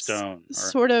Sorcerer's Stone.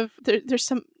 Sort of, there's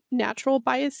some natural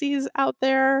biases out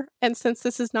there. And since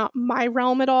this is not my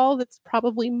realm at all, that's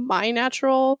probably my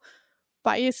natural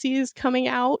biases coming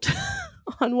out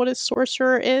on what a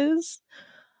sorcerer is.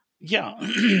 Yeah.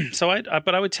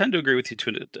 But I would tend to agree with you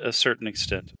to a certain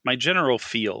extent. My general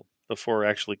feel before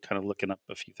actually kind of looking up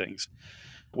a few things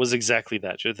was exactly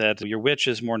that your witch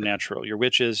is more natural. Your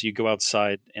witch is you go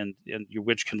outside and your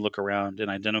witch can look around and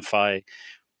identify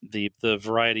the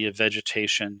variety of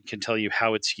vegetation, can tell you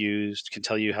how it's used, can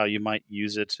tell you how you might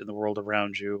use it in the world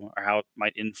around you or how it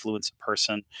might influence a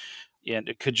person. And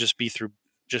it could just be through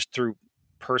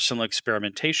personal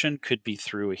experimentation, could be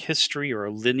through a history or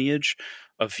a lineage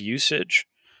of usage.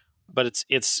 But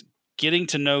it's getting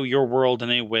to know your world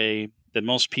in a way that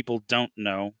most people don't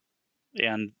know,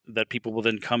 and that people will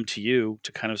then come to you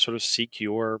to kind of sort of seek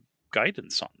your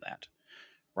guidance on that,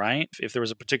 right? If there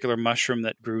was a particular mushroom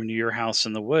that grew near your house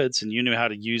in the woods and you knew how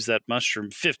to use that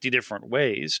mushroom 50 different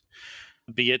ways,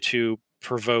 be it to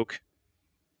provoke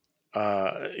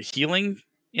healing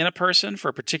in a person for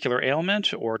a particular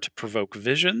ailment or to provoke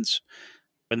visions,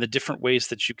 and the different ways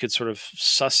that you could sort of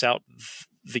suss out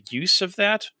the use of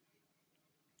that,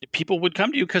 people would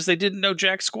come to you because they didn't know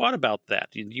jack squat about that.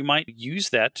 You might use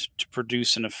that to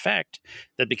produce an effect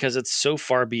that, because it's so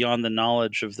far beyond the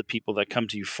knowledge of the people that come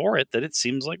to you for it, that it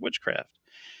seems like witchcraft.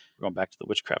 Going back to the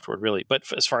witchcraft word, really. But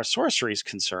as far as sorcery is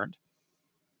concerned,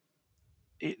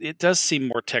 it does seem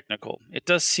more technical. It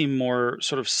does seem more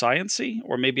sort of sciencey,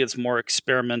 or maybe it's more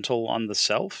experimental on the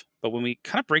self. But when we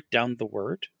kind of break down the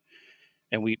word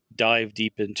and we dive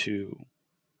deep into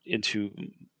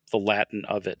the Latin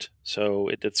of it, so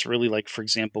it's really like, for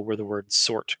example, where the word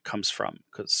sort comes from,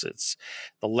 because it's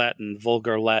the Latin,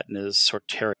 vulgar Latin is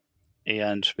sortere.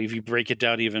 And if you break it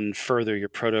down even further, your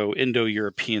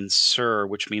Proto-Indo-European sur,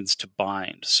 which means to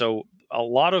bind. So a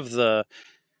lot of the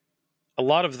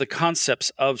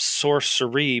concepts of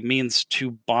sorcery means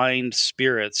to bind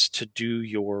spirits to do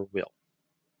your will,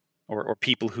 or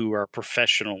people who are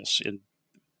professionals in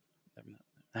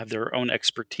have their own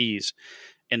expertise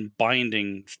in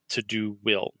binding to do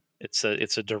will. It's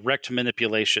a direct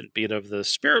manipulation, be it of the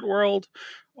spirit world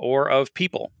or of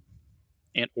people,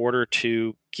 in order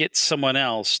to get someone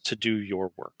else to do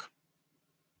your work.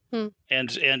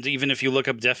 And even if you look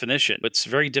up definition, it's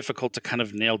very difficult to kind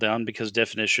of nail down, because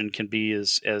definition can be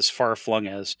as far flung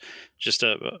as just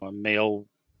a male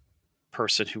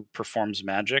person who performs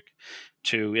magic,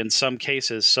 to, in some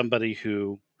cases, somebody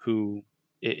who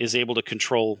is able to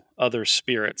control other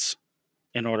spirits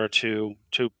in order to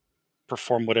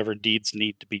perform whatever deeds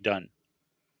need to be done.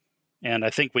 And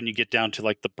I think when you get down to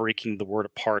like the breaking the word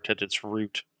apart at its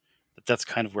root, that's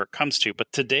kind of where it comes to.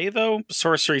 But today, though,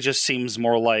 sorcery just seems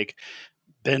more like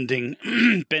bending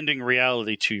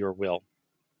reality to your will.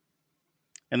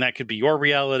 And that could be your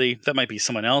reality. That might be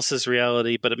someone else's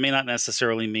reality, but it may not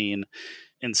necessarily mean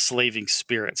enslaving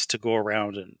spirits to go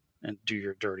around and do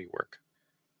your dirty work,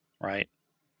 right?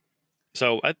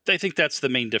 So I think that's the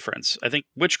main difference. I think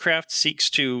witchcraft seeks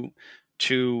to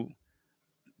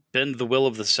bend the will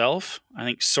of the self. I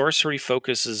think sorcery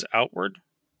focuses outward.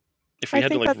 If we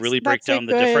had to like really break down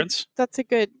the difference. That's a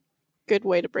good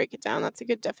way to break it down. That's a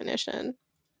good definition.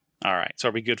 All right. So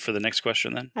are we good for the next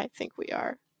question then? I think we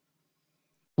are.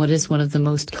 What is one of the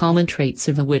most common traits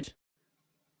of a witch?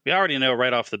 We already know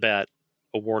right off the bat,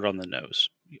 a wart on the nose.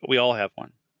 We all have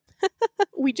one.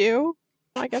 We do?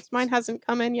 I guess mine hasn't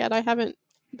come in yet. I haven't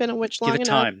been a witch long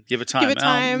enough. Give it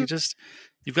time.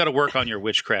 You've got to work on your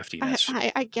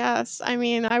witchcraftiness. I guess. I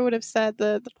mean, I would have said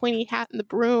the pointy hat and the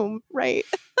broom, right?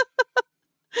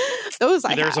 Those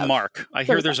There's a mark. I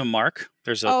hear there's a mark.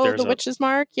 There's the witch's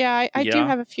mark. Yeah, I do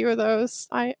have a few of those.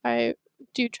 I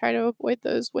do try to avoid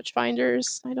those witch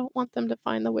finders. I don't want them to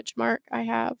find the witch mark. I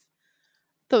have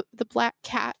the black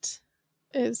cat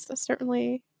is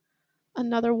certainly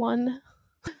another one.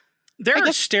 There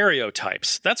are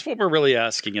stereotypes. That's what we're really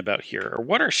asking about here. Or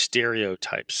what are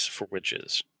stereotypes for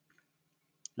witches?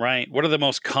 Right? What are the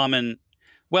most common?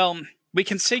 Well, we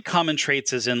can say common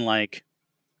traits as in like,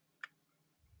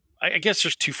 I guess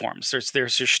there's two forms.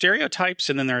 There's your stereotypes,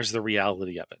 and then there's the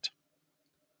reality of it.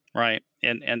 Right?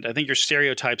 And I think your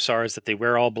stereotypes is that they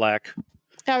wear all black.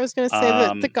 I was going to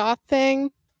say the goth thing,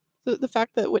 the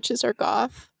fact that witches are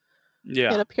goth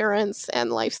in appearance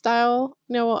and lifestyle.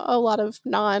 You know, a lot of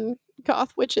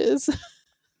non-goth witches.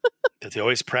 That they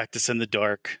always practice in the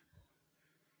dark.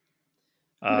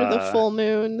 Under the full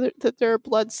moon, that there are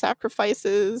blood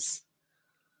sacrifices.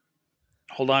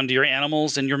 Hold on to your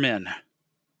animals and your men.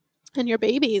 And your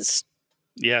babies.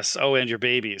 Yes. Oh, and your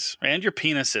babies. And your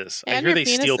penises. I hear they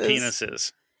steal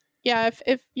penises. Yeah,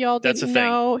 if y'all didn't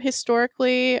know,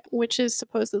 historically, witches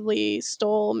supposedly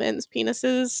stole men's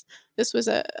penises. This was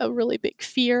a really big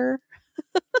fear.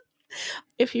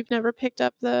 If you've never picked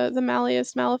up the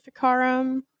Malleus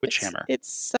Maleficarum, Witch Hammer.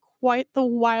 It's quite the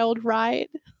wild ride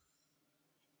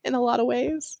in a lot of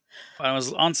ways. I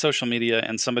was on social media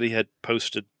and somebody had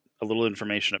posted a little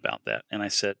information about that. And I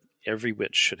said, every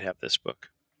witch should have this book.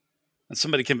 And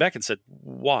somebody came back and said,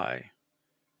 why?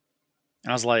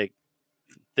 And I was like,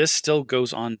 this still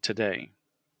goes on today.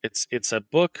 It's a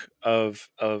book of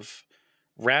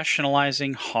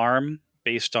rationalizing harm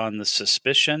based on the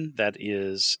suspicion that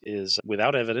is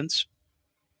without evidence,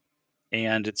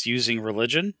 and it's using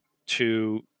religion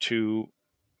to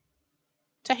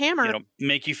hammer,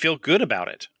 make you feel good about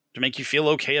it, to make you feel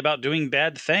okay about doing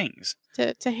bad things,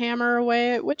 to hammer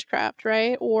away at witchcraft,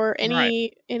 right? Or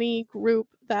any group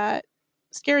that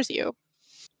scares you.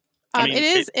 It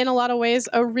is, in a lot of ways,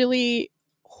 a really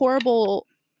horrible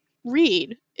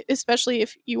read, especially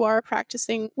if you are a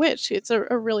practicing witch. It's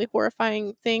a really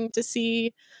horrifying thing to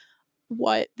see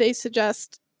what they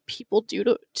suggest people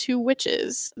do to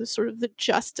witches, the sort of the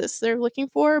justice they're looking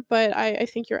for. But I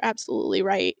think you're absolutely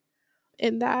right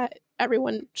in that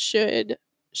everyone should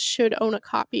own a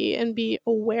copy and be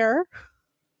aware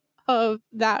of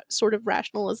that sort of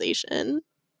rationalization.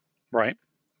 Right.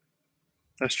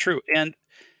 That's true. And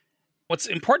what's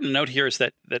important to note here is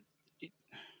that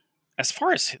as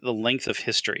far as the length of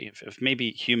history, if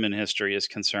maybe human history is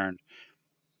concerned,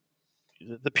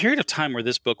 the period of time where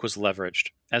this book was leveraged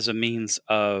as a means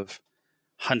of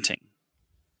hunting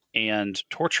and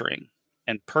torturing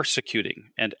and persecuting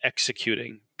and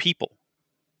executing people,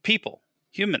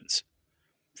 humans,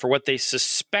 for what they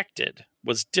suspected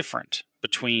was different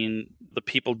between the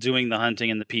people doing the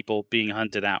hunting and the people being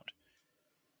hunted out.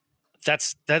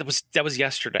 That was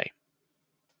yesterday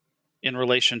in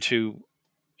relation to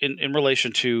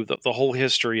the whole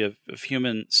history of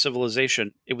human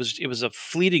civilization. It was a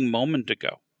fleeting moment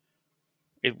ago.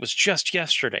 It was just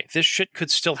yesterday. This shit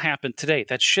could still happen today.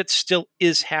 That shit still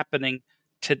is happening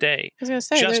today. I was gonna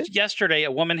say, just yesterday,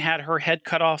 a woman had her head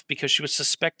cut off because she was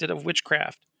suspected of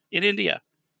witchcraft in India.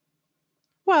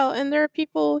 Well, and there are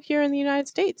people here in the United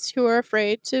States who are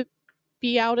afraid to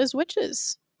be out as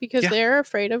witches because they're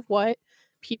afraid of what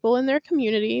people in their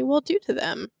community will do to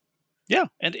them. Yeah,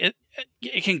 and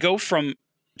it can go from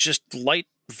just light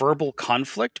verbal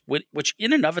conflict, which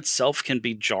in and of itself can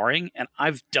be jarring, and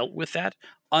I've dealt with that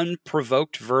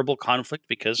unprovoked verbal conflict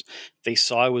because they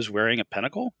saw I was wearing a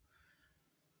pentacle,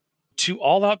 to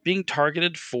all out being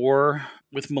targeted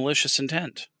with malicious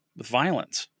intent, with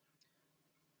violence.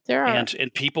 There are,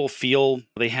 and people feel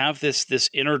they have this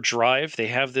inner drive, they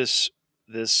have this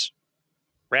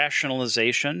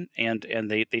rationalization, and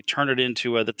they turn it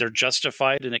into that they're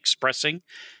justified in expressing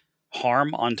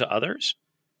harm onto others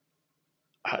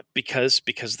because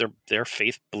their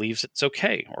faith believes it's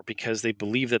okay, or because they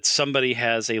believe that somebody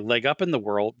has a leg up in the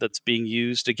world that's being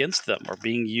used against them or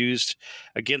being used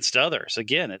against others.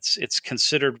 Again, it's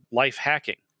considered life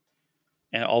hacking,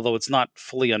 and although it's not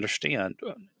fully understood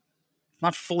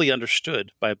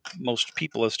by most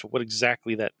people as to what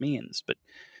exactly that means, but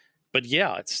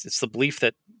yeah, it's the belief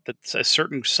that a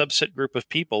certain subset group of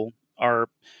people are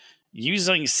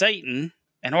using Satan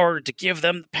in order to give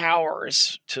them the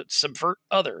powers to subvert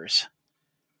others.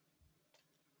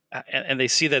 And they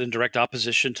see that in direct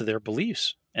opposition to their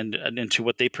beliefs and to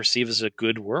what they perceive as a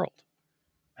good world.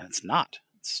 And it's not.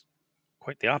 It's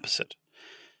quite the opposite.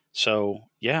 So,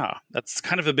 yeah, that's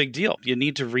kind of a big deal. You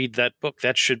need to read that book.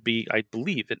 That should be, I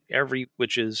believe, in every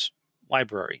witch's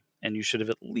library. And you should have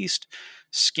at least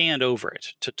scanned over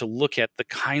it to look at the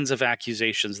kinds of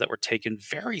accusations that were taken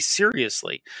very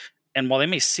seriously. And while they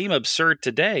may seem absurd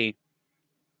today,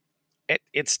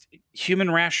 it's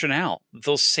human rationale.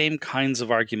 Those same kinds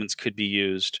of arguments could be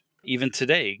used even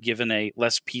today, given a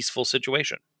less peaceful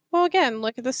situation. Well, again,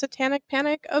 look at the satanic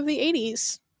panic of the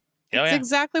 80s. It's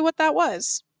exactly what that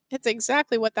was. It's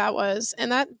exactly what that was.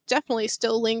 And that definitely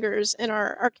still lingers in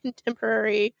our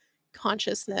contemporary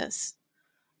consciousness.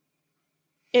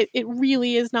 It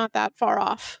really is not that far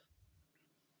off.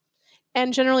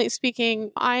 And generally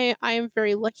speaking, I am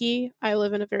very lucky. I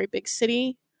live in a very big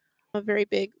city, a very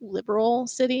big liberal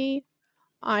city.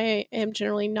 I am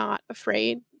generally not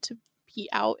afraid to be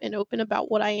out and open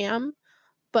about what I am,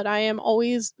 but I am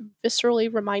always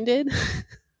viscerally reminded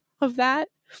of that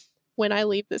when I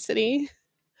leave the city.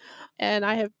 And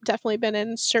I have definitely been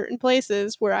in certain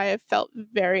places where I have felt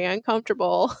very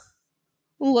uncomfortable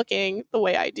looking the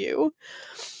way I do.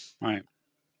 Right.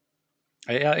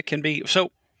 Yeah, it can be.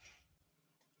 So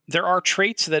there are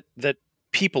traits that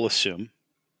people assume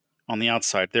on the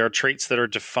outside. There are traits that are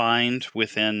defined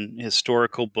within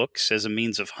historical books as a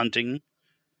means of hunting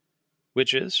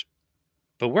witches.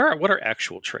 But what are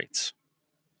actual traits?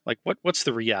 Like what's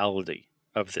the reality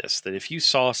of this? That if you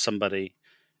saw somebody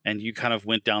and you kind of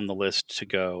went down the list to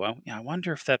go, oh, yeah, I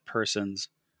wonder if that person's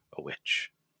a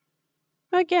witch.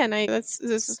 Again, this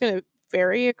is going to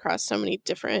vary across so many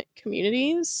different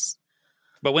communities.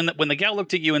 But when the gal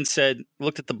looked at you and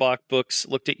looked at the books,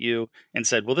 looked at you and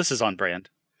said, well, this is on brand.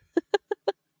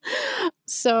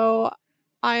 So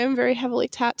I am very heavily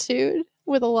tattooed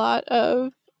with a lot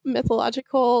of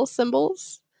mythological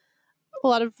symbols, a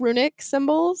lot of runic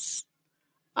symbols.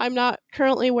 I'm not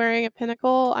currently wearing a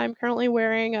pinnacle. I'm currently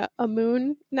wearing a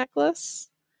moon necklace.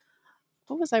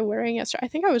 What was I wearing yesterday? I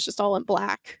think I was just all in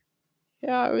black.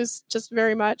 Yeah, it was just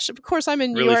very much. Of course, I'm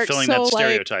in New York. Really filling so that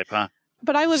stereotype, huh?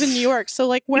 But I live in New York, so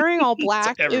like wearing all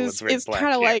black everyone's wearing is black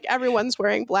kind of here. like everyone's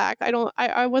wearing black.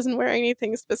 I wasn't wearing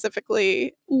anything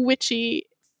specifically witchy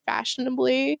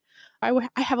fashionably. I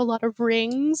have a lot of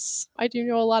rings. I do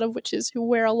know a lot of witches who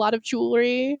wear a lot of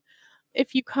jewelry.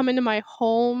 If you come into my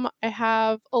home, I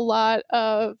have a lot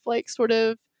of like sort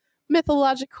of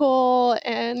mythological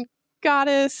and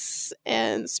goddess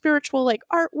and spiritual like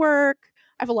artwork.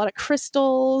 I have a lot of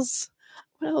crystals.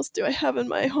 What else do I have in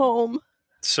my home?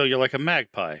 So you're like a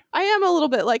magpie. I am a little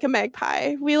bit like a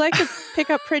magpie. We like to pick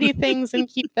up pretty things and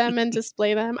keep them and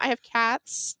display them. I have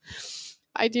cats.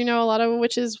 I do know a lot of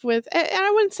witches with, and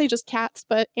I wouldn't say just cats,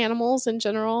 but animals in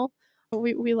general.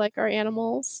 We like our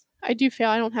animals. I do feel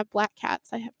I don't have black cats.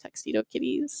 I have tuxedo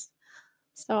kitties.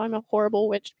 So I'm a horrible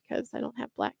witch because I don't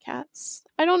have black cats.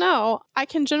 I don't know. I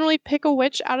can generally pick a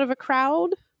witch out of a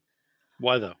crowd.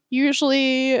 Why though?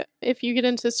 Usually, if you get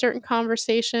into certain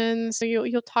conversations,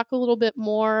 you'll talk a little bit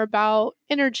more about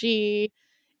energy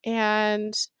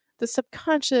and the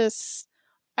subconscious.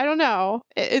 I don't know.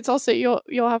 It's also you'll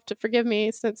have to forgive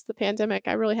me since the pandemic.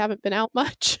 I really haven't been out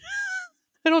much.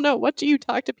 I don't know. What do you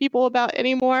talk to people about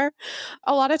anymore?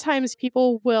 A lot of times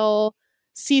people will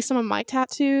see some of my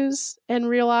tattoos and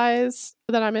realize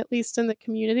that I'm at least in the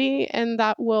community, and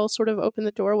that will sort of open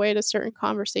the doorway to certain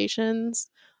conversations.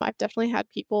 I've definitely had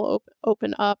people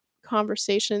open up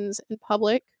conversations in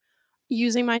public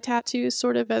using my tattoos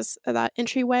sort of as that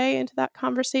entryway into that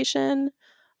conversation.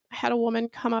 I had a woman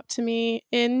come up to me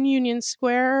in Union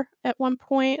Square at one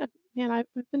point. Man, I've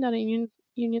been down in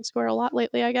Union Square a lot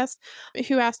lately, I guess,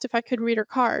 who asked if I could read her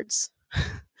cards.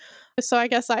 So I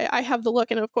guess I have the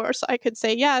look, and of course I could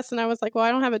say yes. And I was like, well,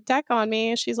 I don't have a deck on me.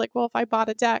 And she's like, well, if I bought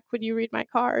a deck, would you read my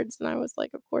cards? And I was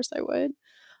like, of course I would.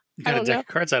 You got a deck of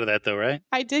cards out of that though, right?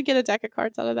 I did get a deck of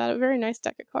cards out of that, a very nice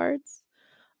deck of cards.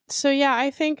 So yeah,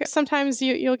 I think sometimes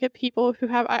you'll get people who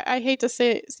have, I hate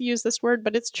to use this word,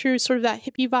 but it's true, sort of that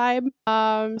hippie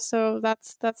vibe. So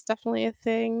that's definitely a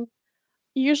thing.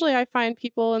 Usually I find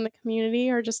people in the community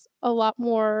are just a lot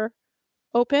more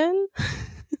open.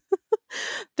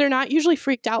 They're not usually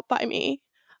freaked out by me.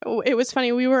 It was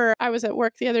funny. I was at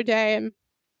work the other day, and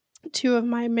two of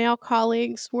my male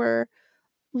colleagues were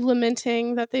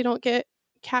lamenting that they don't get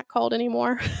catcalled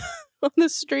anymore on the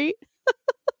street.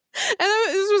 And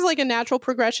this was like a natural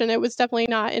progression. It was definitely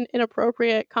not an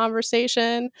inappropriate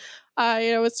conversation.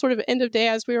 It's sort of end of day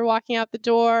as we were walking out the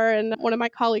door, and one of my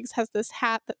colleagues has this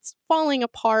hat that's falling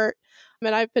apart.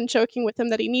 And I've been joking with him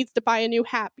that he needs to buy a new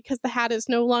hat because the hat is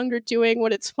no longer doing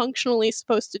what it's functionally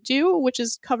supposed to do, which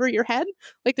is cover your head.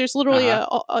 Like there's literally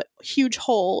a huge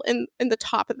hole in the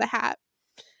top of the hat.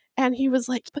 And he was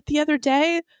like, but the other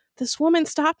day, this woman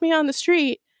stopped me on the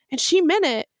street and she meant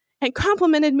it and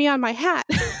complimented me on my hat.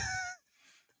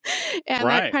 And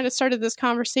that kind of started this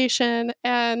conversation.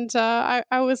 And I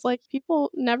was like, people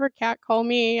never catcall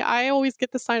me. I always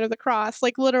get the sign of the cross.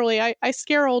 Like literally, I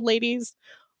scare old ladies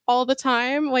all the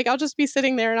time. Like I'll just be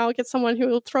sitting there and I'll get someone who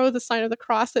will throw the sign of the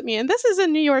cross at me. And this is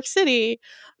in New York City.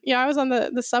 I was on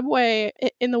the subway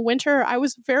in the winter. I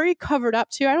was very covered up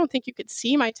too. I don't think you could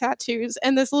see my tattoos.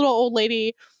 And this little old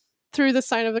lady threw the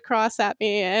sign of the cross at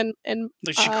me, and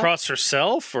did she cross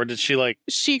herself, or did she like?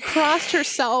 She crossed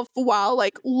herself while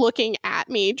like looking at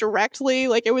me directly.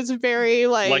 Like it was very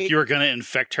like you were gonna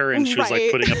infect her, and she was like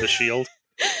putting up a shield.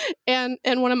 And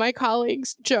one of my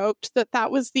colleagues joked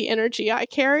that was the energy I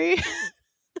carry.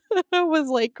 It was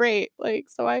like great, like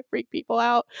so I freak people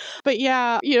out. But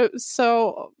yeah,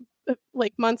 so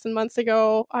like months and months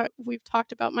ago, we've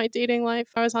talked about my dating life.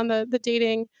 I was on the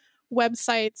dating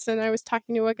websites, and I was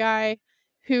talking to a guy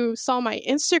who saw my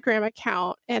Instagram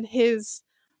account, and his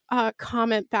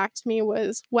comment back to me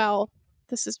was, well,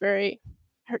 this is very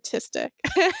artistic.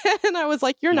 And I was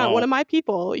like, you're not one of my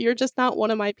people. You're just not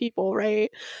one of my people,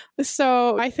 right?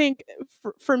 So I think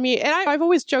for me, and I've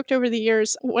always joked over the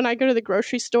years, when I go to the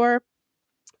grocery store,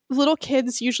 little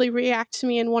kids usually react to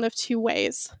me in one of two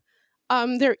ways.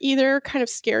 They're either kind of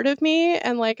scared of me,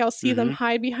 and like I'll see them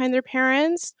hide behind their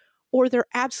parents, or they're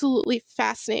absolutely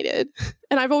fascinated.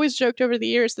 And I've always joked over the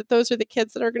years that those are the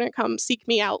kids that are going to come seek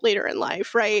me out later in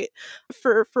life, right?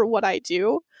 For what I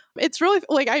do. It's really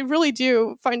like, I really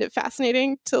do find it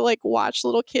fascinating to like watch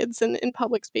little kids in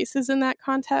public spaces in that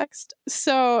context.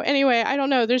 So anyway, I don't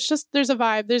know. There's a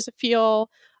vibe, there's a feel.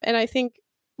 And I think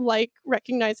like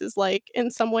recognizes like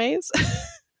in some ways.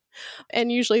 And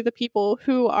usually the people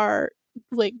who are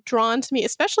like drawn to me,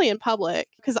 especially in public,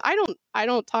 because I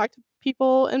don't talk to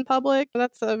people in public.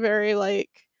 That's a very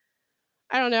like,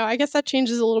 I don't know. I guess that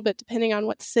changes a little bit depending on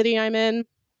what city I'm in.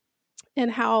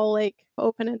 and how like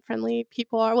open and friendly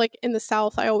people are. Like in the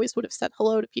South, I always would have said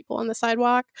hello to people on the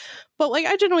sidewalk, but like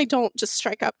I generally don't just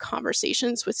strike up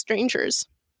conversations with strangers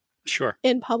Sure.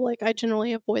 in public. I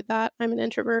generally avoid that. I'm an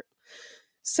introvert.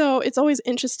 So it's always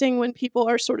interesting when people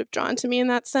are sort of drawn to me in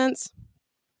that sense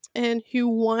and who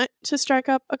want to strike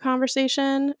up a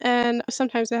conversation. And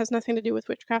sometimes it has nothing to do with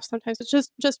witchcraft. Sometimes it's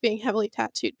just being heavily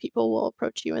tattooed. People will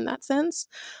approach you in that sense.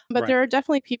 But Right. there are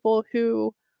definitely people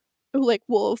who like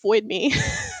will avoid me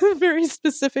very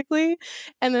specifically.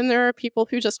 And then there are people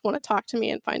who just want to talk to me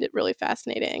and find it really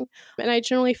fascinating. And I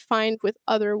generally find with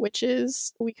other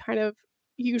witches, we kind of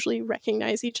usually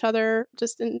recognize each other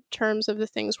just in terms of the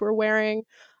things we're wearing.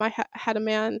 I had a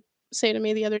man say to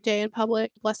me the other day in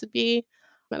public, "Blessed be."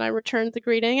 And I returned the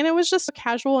greeting, and it was just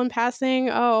casual and passing.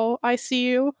 "Oh, I see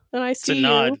you, and I It's a see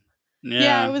nod. you." Yeah, it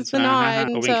Yeah. was It's the nod. a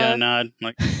And wink and a nod.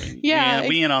 Like, yeah,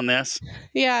 we in on this.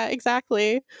 yeah,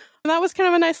 exactly. And that was kind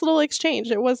of a nice little exchange.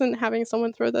 It wasn't having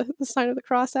someone throw the sign of the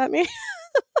cross at me.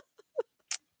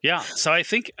 Yeah. So I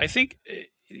think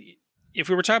if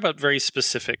we were talking about very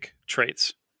specific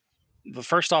traits, the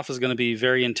first off is going to be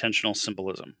very intentional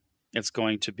symbolism. It's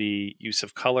going to be use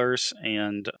of colors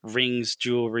and rings,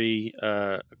 jewelry,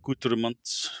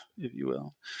 accoutrements, if you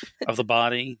will, of the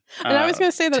body. And I was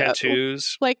going to say that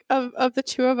tattoos. like of the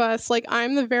two of us, like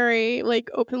I'm the very like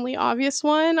openly obvious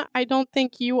one. I don't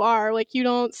think you are. Like you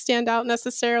don't stand out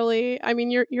necessarily. I mean,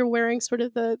 you're wearing sort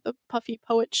of the puffy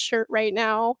poet shirt right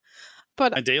now,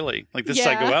 but Daily, like this, yeah.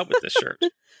 I go out with this shirt.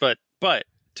 But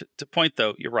to point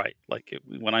though, you're right. Like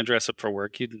when I dress up for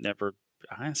work, you'd never.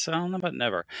 I don't know about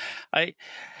never.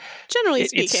 Generally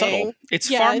speaking, it's subtle. It's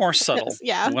far more subtle.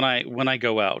 When I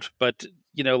go out, but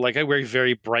like I wear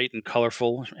very bright and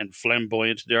colorful and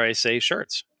flamboyant, dare I say,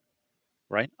 shirts.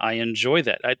 Right. I enjoy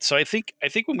that. So I think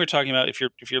when we're talking about if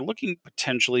you're looking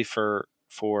potentially for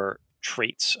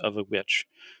traits of a witch,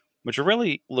 what you're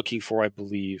really looking for, I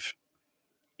believe,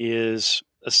 is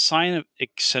a sign of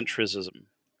eccentricism.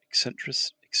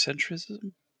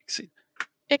 Eccentricism?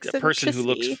 A person who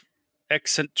looks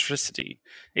eccentricity.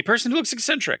 A person who looks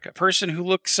eccentric. A person who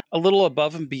looks a little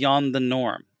above and beyond the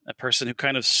norm. A person who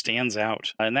kind of stands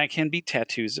out. And that can be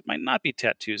tattoos. It might not be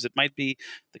tattoos. It might be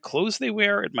the clothes they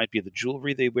wear. It might be the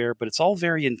jewelry they wear. But it's all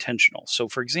very intentional. So,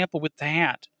 for example, with the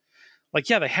hat, like,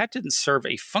 yeah, the hat didn't serve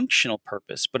a functional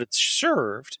purpose, but it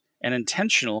served an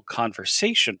intentional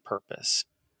conversation purpose.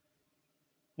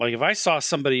 Like if I saw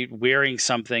somebody wearing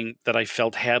something that I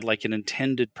felt had like an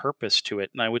intended purpose to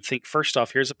it, and I would think, first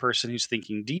off, here's a person who's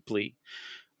thinking deeply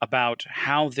about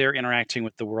how they're interacting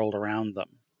with the world around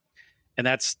them. And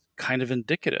that's kind of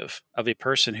indicative of a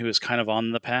person who is kind of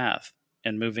on the path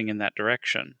and moving in that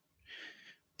direction.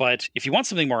 But if you want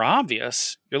something more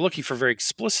obvious, you're looking for very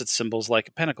explicit symbols like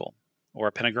a pentacle or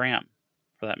a pentagram,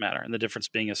 for that matter, and the difference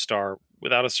being a star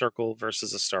without a circle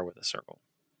versus a star with a circle.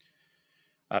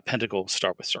 Pentacle,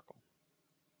 star with circle.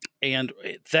 And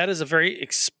that is a very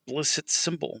explicit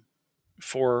symbol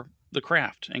for the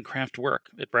craft and craft work.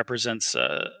 It represents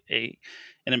an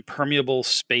impermeable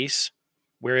space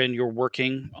wherein you're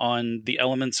working on the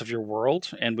elements of your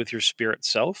world and with your spirit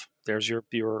self. There's your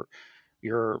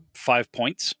 5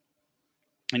 points,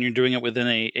 and you're doing it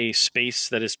within a space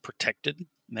that is protected.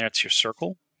 And that's your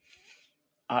circle.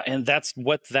 And that's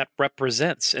what that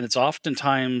represents. And it's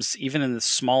oftentimes, even in the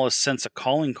smallest sense, a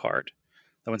calling card.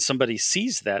 That when somebody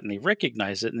sees that and they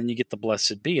recognize it, and then you get the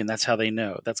blessed be, and that's how they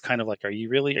know. That's kind of like, are you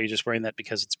just wearing that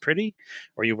because it's pretty?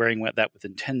 Or are you wearing that with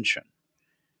intention?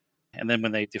 And then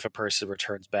if a person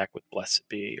returns back with blessed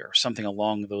be or something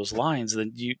along those lines,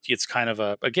 then it's kind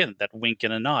of again, that wink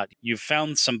and a nod. You've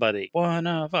found somebody, one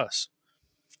of us,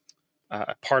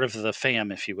 part of the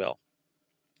fam, if you will.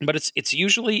 But it's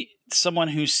usually someone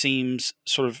who seems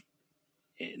sort of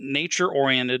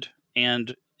nature-oriented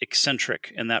and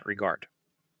eccentric in that regard.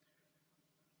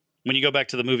 When you go back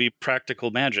to the movie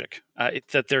Practical Magic,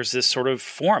 that there's this sort of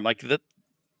form, like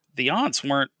the aunts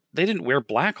they didn't wear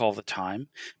black all the time,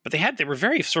 but they were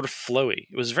very sort of flowy.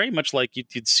 It was very much like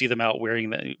you'd see them out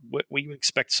wearing what you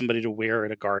expect somebody to wear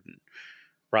in a garden.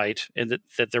 Right. And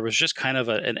that there was just kind of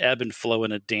an ebb and flow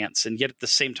and a dance. And yet at the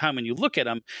same time, when you look at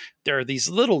them, there are these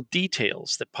little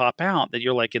details that pop out that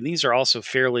you're like, and these are also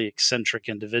fairly eccentric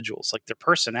individuals. Like their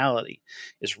personality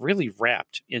is really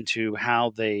wrapped into how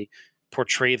they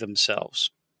portray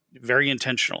themselves very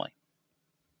intentionally.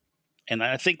 And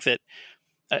I think that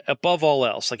above all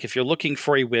else, like if you're looking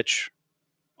for a witch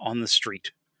on the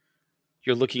street,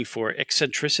 you're looking for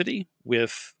eccentricity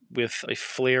with a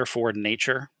flair for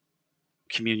nature,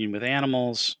 communion with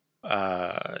animals,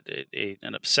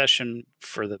 an obsession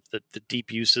for the deep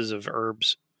uses of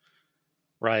herbs,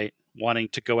 right? Wanting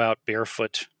to go out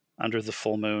barefoot under the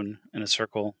full moon in a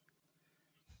circle,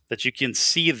 that you can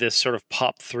see this sort of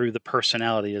pop through the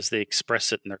personality as they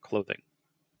express it in their clothing.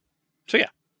 So yeah,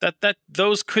 that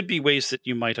those could be ways that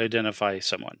you might identify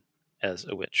someone as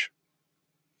a witch.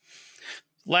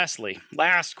 Lastly,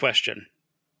 last question.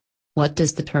 What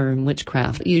does the term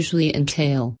witchcraft usually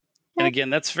entail? And again,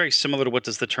 that's very similar to what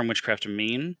does the term witchcraft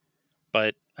mean,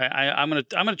 but I'm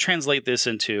gonna translate this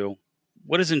into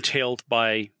what is entailed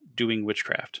by doing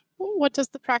witchcraft. What does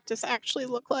the practice actually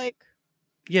look like?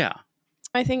 Yeah.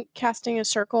 I think casting a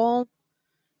circle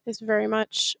is very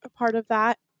much a part of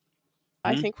that.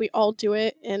 I think we all do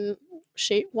it in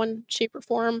one shape or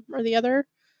form or the other.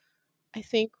 I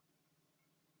think,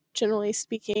 generally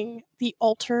speaking, the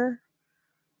altar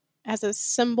as a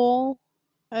symbol,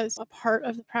 as a part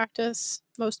of the practice.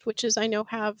 Most witches I know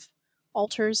have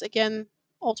altars. Again,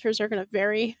 altars are going to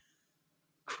vary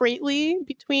greatly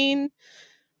between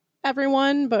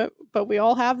everyone, but we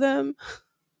all have them.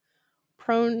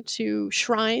 Prone to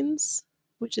shrines,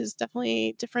 which is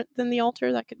definitely different than the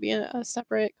altar. That could be a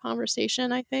separate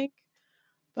conversation, I think.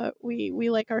 But we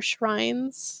like our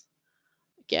shrines.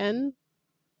 Again,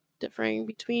 differing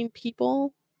between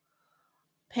people.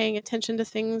 Paying attention to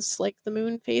things like the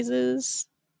moon phases.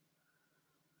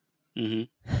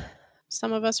 Mm-hmm.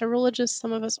 Some of us are religious,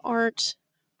 some of us aren't.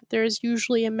 But there is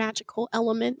usually a magical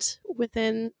element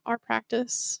within our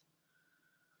practice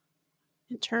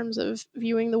in terms of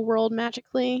viewing the world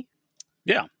magically.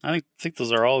 Yeah, I think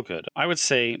those are all good. I would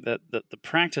say that the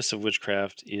practice of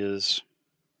witchcraft is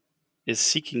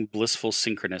seeking blissful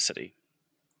synchronicity.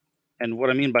 And what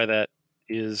I mean by that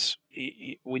is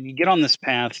when you get on this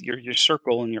path, your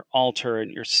circle and your altar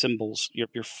and your symbols,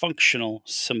 your functional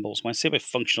symbols. When I say by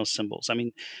functional symbols, I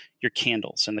mean your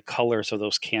candles and the colors of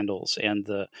those candles and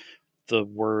the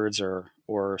words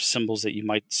or symbols that you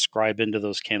might scribe into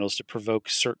those candles to provoke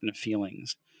certain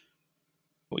feelings.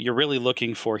 What you're really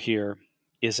looking for here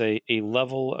is a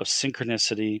level of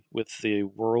synchronicity with the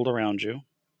world around you,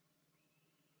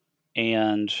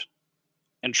 and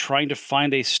trying to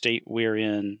find a state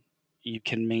wherein you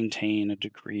can maintain a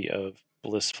degree of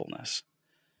blissfulness.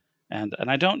 And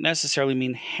I don't necessarily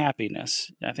mean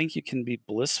happiness. I think you can be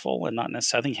blissful and not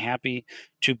necessarily. I think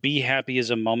to be happy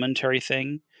is a momentary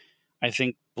thing. I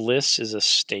think bliss is a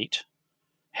state.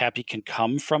 Happy can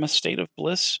come from a state of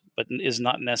bliss, but is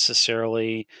not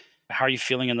necessarily how are you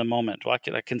feeling in the moment. Well,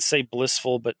 I can say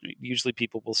blissful, but usually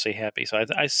people will say happy. So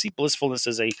I see blissfulness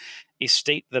as a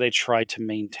state that I try to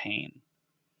maintain.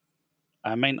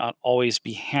 I may not always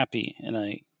be happy in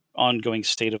an ongoing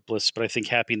state of bliss, but I think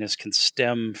happiness can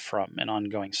stem from an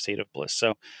ongoing state of bliss.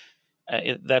 So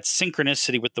that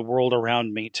synchronicity with the world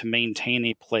around me to maintain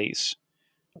a place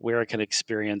where I can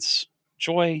experience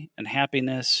joy and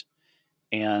happiness,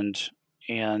 and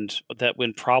that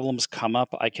when problems come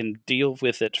up, I can deal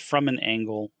with it from an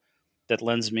angle that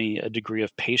lends me a degree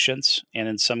of patience and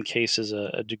in some cases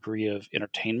a degree of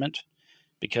entertainment,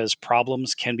 because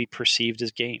problems can be perceived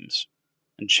as games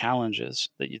and challenges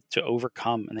to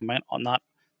overcome, and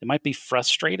they might be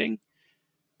frustrating,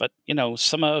 but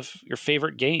some of your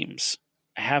favorite games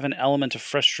have an element of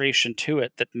frustration to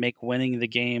it that make winning the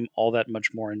game all that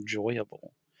much more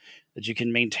enjoyable. That you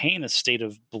can maintain a state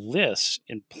of bliss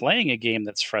in playing a game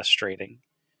that's frustrating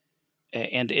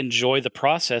and enjoy the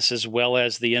process as well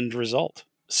as the end result.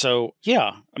 So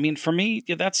yeah, I mean, for me,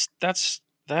 that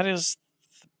is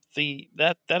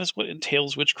what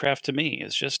entails witchcraft to me.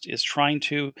 Is trying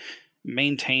to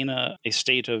maintain a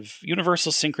state of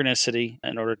universal synchronicity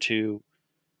in order to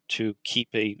keep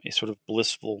a sort of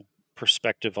blissful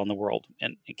perspective on the world.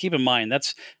 And keep in mind,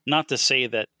 that's not to say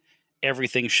that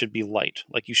everything should be light.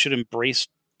 Like, you should embrace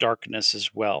darkness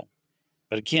as well.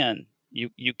 But again,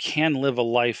 you can live a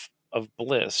life of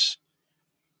bliss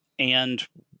and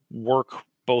work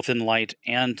both in light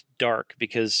and dark,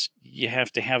 because you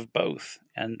have to have both.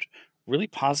 And really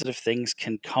positive things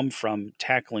can come from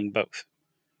tackling both.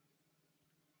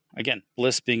 Again,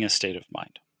 bliss being a state of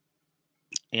mind.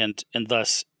 And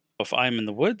thus, if I'm in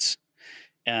the woods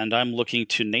and I'm looking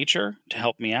to nature to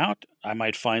help me out, I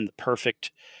might find the perfect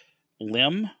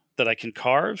limb that I can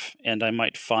carve, and I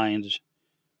might find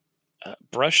a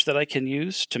brush that I can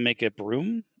use to make a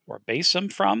broom or besom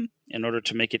from in order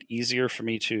to make it easier for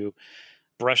me to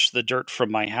brush the dirt from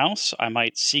my house. I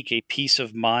might seek a peace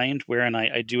of mind wherein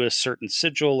I do a certain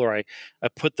sigil, or I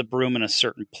put the broom in a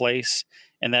certain place,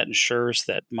 and that ensures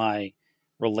that my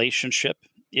relationship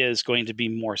is going to be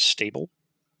more stable.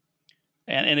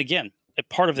 And again, a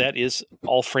part of that is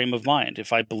all frame of mind.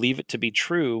 If I believe it to be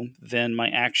true, then my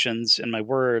actions and my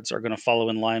words are going to follow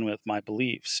in line with my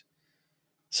beliefs.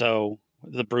 So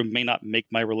The broom may not make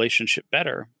my relationship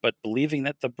better, but believing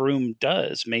that the broom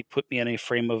does may put me in a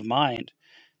frame of mind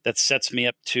that sets me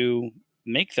up to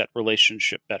make that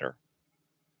relationship better,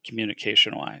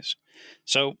 communication-wise.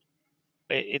 So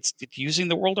it's using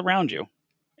the world around you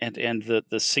and the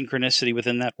synchronicity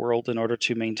within that world in order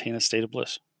to maintain a state of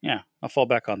bliss. Yeah, I'll fall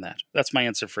back on that. That's my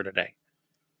answer for today.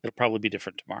 It'll probably be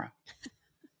different tomorrow.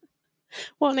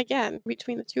 Well, and again,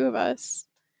 between the two of us,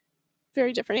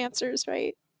 very different answers,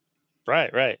 right?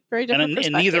 Right. Very different perspectives.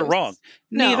 And neither wrong.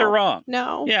 No, neither wrong.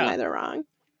 No, yeah. Neither wrong.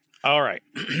 All right.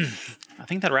 I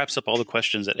think that wraps up all the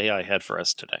questions that AI had for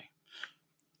us today.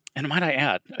 And might I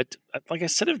add, like a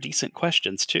set of decent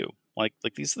questions too. Like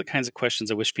these are the kinds of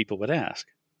questions I wish people would ask.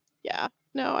 Yeah.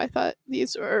 No, I thought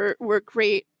these were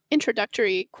great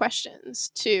introductory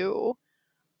questions to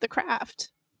the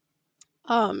craft.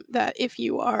 That if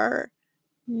you are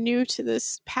new to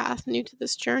this path, new to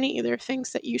this journey, there are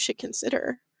things that you should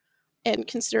consider, and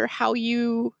consider how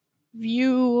you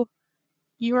view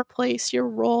your place, your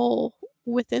role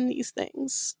within these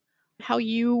things, how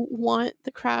you want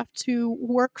the craft to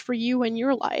work for you in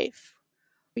your life.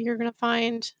 You're going to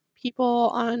find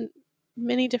people on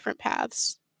many different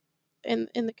paths in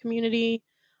the community.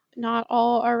 Not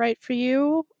all are right for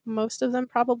you. Most of them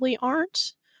probably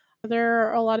aren't. There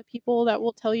are a lot of people that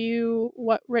will tell you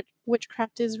what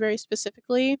witchcraft is very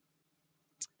specifically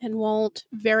and won't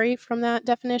vary from that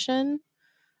definition.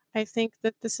 I think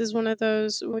that this is one of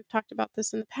those, we've talked about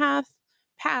this in the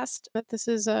past, that this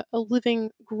is a living,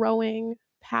 growing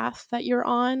path that you're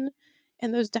on,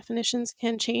 and those definitions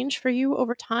can change for you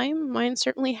over time. Mine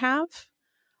certainly have.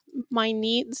 My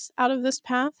needs out of this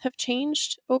path have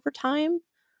changed over time,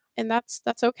 and that's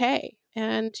okay.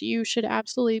 And you should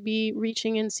absolutely be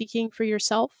reaching and seeking for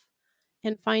yourself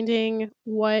and finding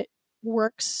what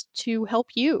works to help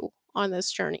you on this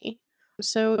journey.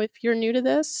 So if you're new to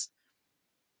this,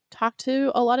 talk to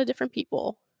a lot of different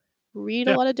people, read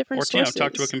a lot of different sources.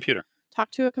 Talk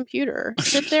to a computer.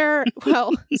 Sit there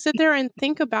and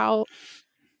think about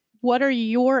what are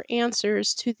your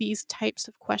answers to these types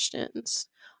of questions.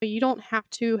 You don't have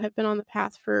to have been on the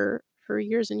path for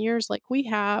years and years like we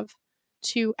have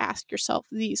to ask yourself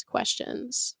these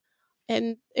questions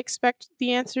and expect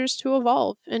the answers to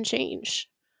evolve and change.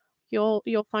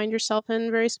 You'll find yourself in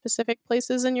very specific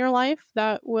places in your life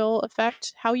that will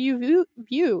affect how you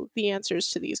view the answers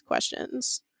to these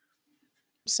questions.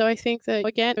 So I think that,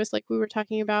 again, it was like we were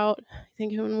talking about, I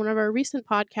think in one of our recent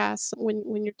podcasts,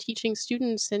 when you're teaching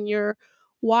students and you're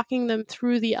walking them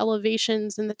through the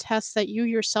elevations and the tests that you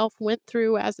yourself went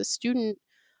through as a student,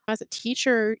 as a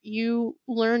teacher, you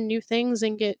learn new things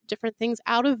and get different things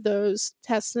out of those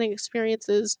tests and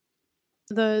experiences.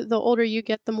 The older you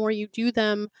get, the more you do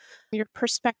them, your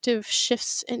perspective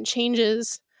shifts and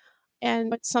changes.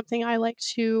 And it's something I like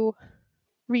to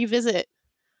revisit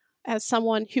as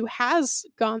someone who has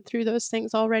gone through those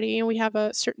things already. And we have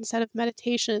a certain set of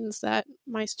meditations that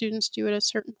my students do at a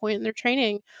certain point in their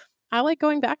training. I like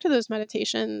going back to those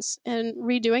meditations and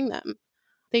redoing them.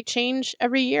 They change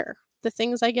every year. The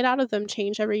things I get out of them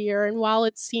change every year. And while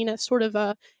it's seen as sort of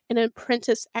an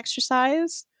apprentice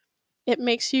exercise, it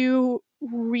makes you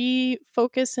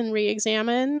refocus and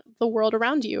re-examine the world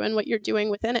around you and what you're doing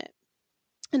within it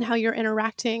and how you're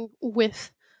interacting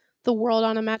with the world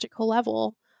on a magical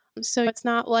level. So it's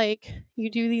not like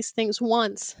you do these things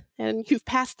once and you've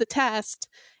passed the test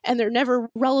and they're never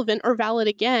relevant or valid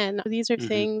again. These are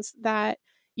things that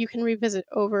you can revisit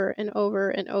over and over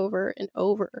and over and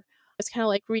over. It's kind of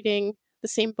like reading the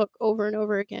same book over and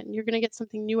over again. You're going to get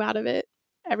something new out of it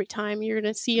every time. You're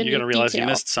going to see a new detail. You're going to realize you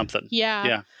missed something.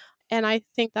 Yeah. And I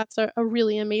think that's a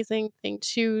really amazing thing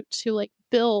to like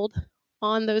build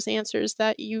on those answers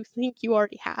that you think you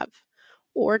already have,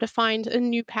 or to find a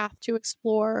new path to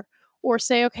explore, or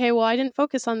say, okay, well, I didn't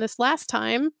focus on this last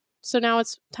time, so now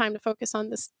it's time to focus on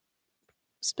this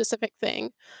specific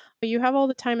thing. But you have all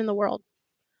the time in the world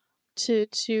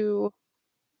to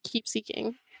keep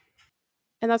seeking.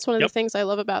 And that's one of the things I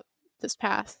love about this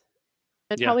path.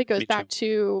 It probably goes back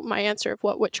to my answer of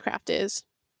what witchcraft is.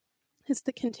 It's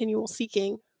the continual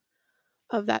seeking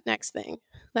of that next thing,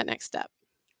 that next step.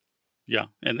 Yeah,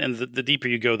 and the deeper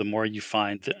you go, the more you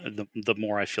find, the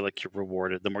more I feel like you're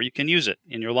rewarded, the more you can use it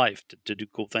in your life to do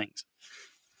cool things.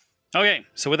 Okay,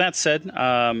 so with that said,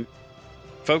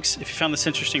 folks, if you found this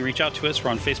interesting, reach out to us. We're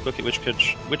on Facebook at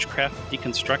Witchcraft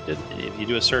Deconstructed. If you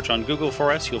do a search on Google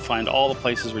for us, you'll find all the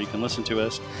places where you can listen to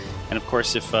us. And of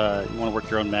course, if you want to work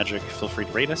your own magic, feel free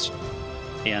to rate us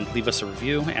and leave us a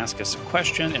review, ask us a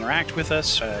question, interact with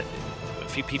us.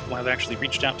 few people have actually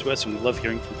reached out to us, and we love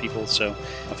hearing from people. So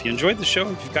if you enjoyed the show,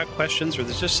 if you've got questions, or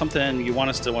there's just something you want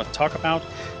us to talk about,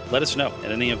 let us know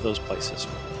at any of those places.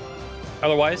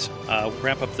 Otherwise,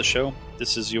 wrap up the show.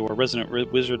 This is your resident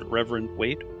wizard, Reverend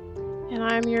Wade. And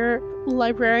I'm your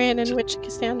librarian and witch,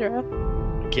 Cassandra.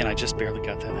 Again, I just barely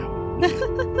got that out.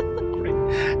 Great.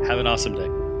 Have an awesome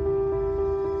day.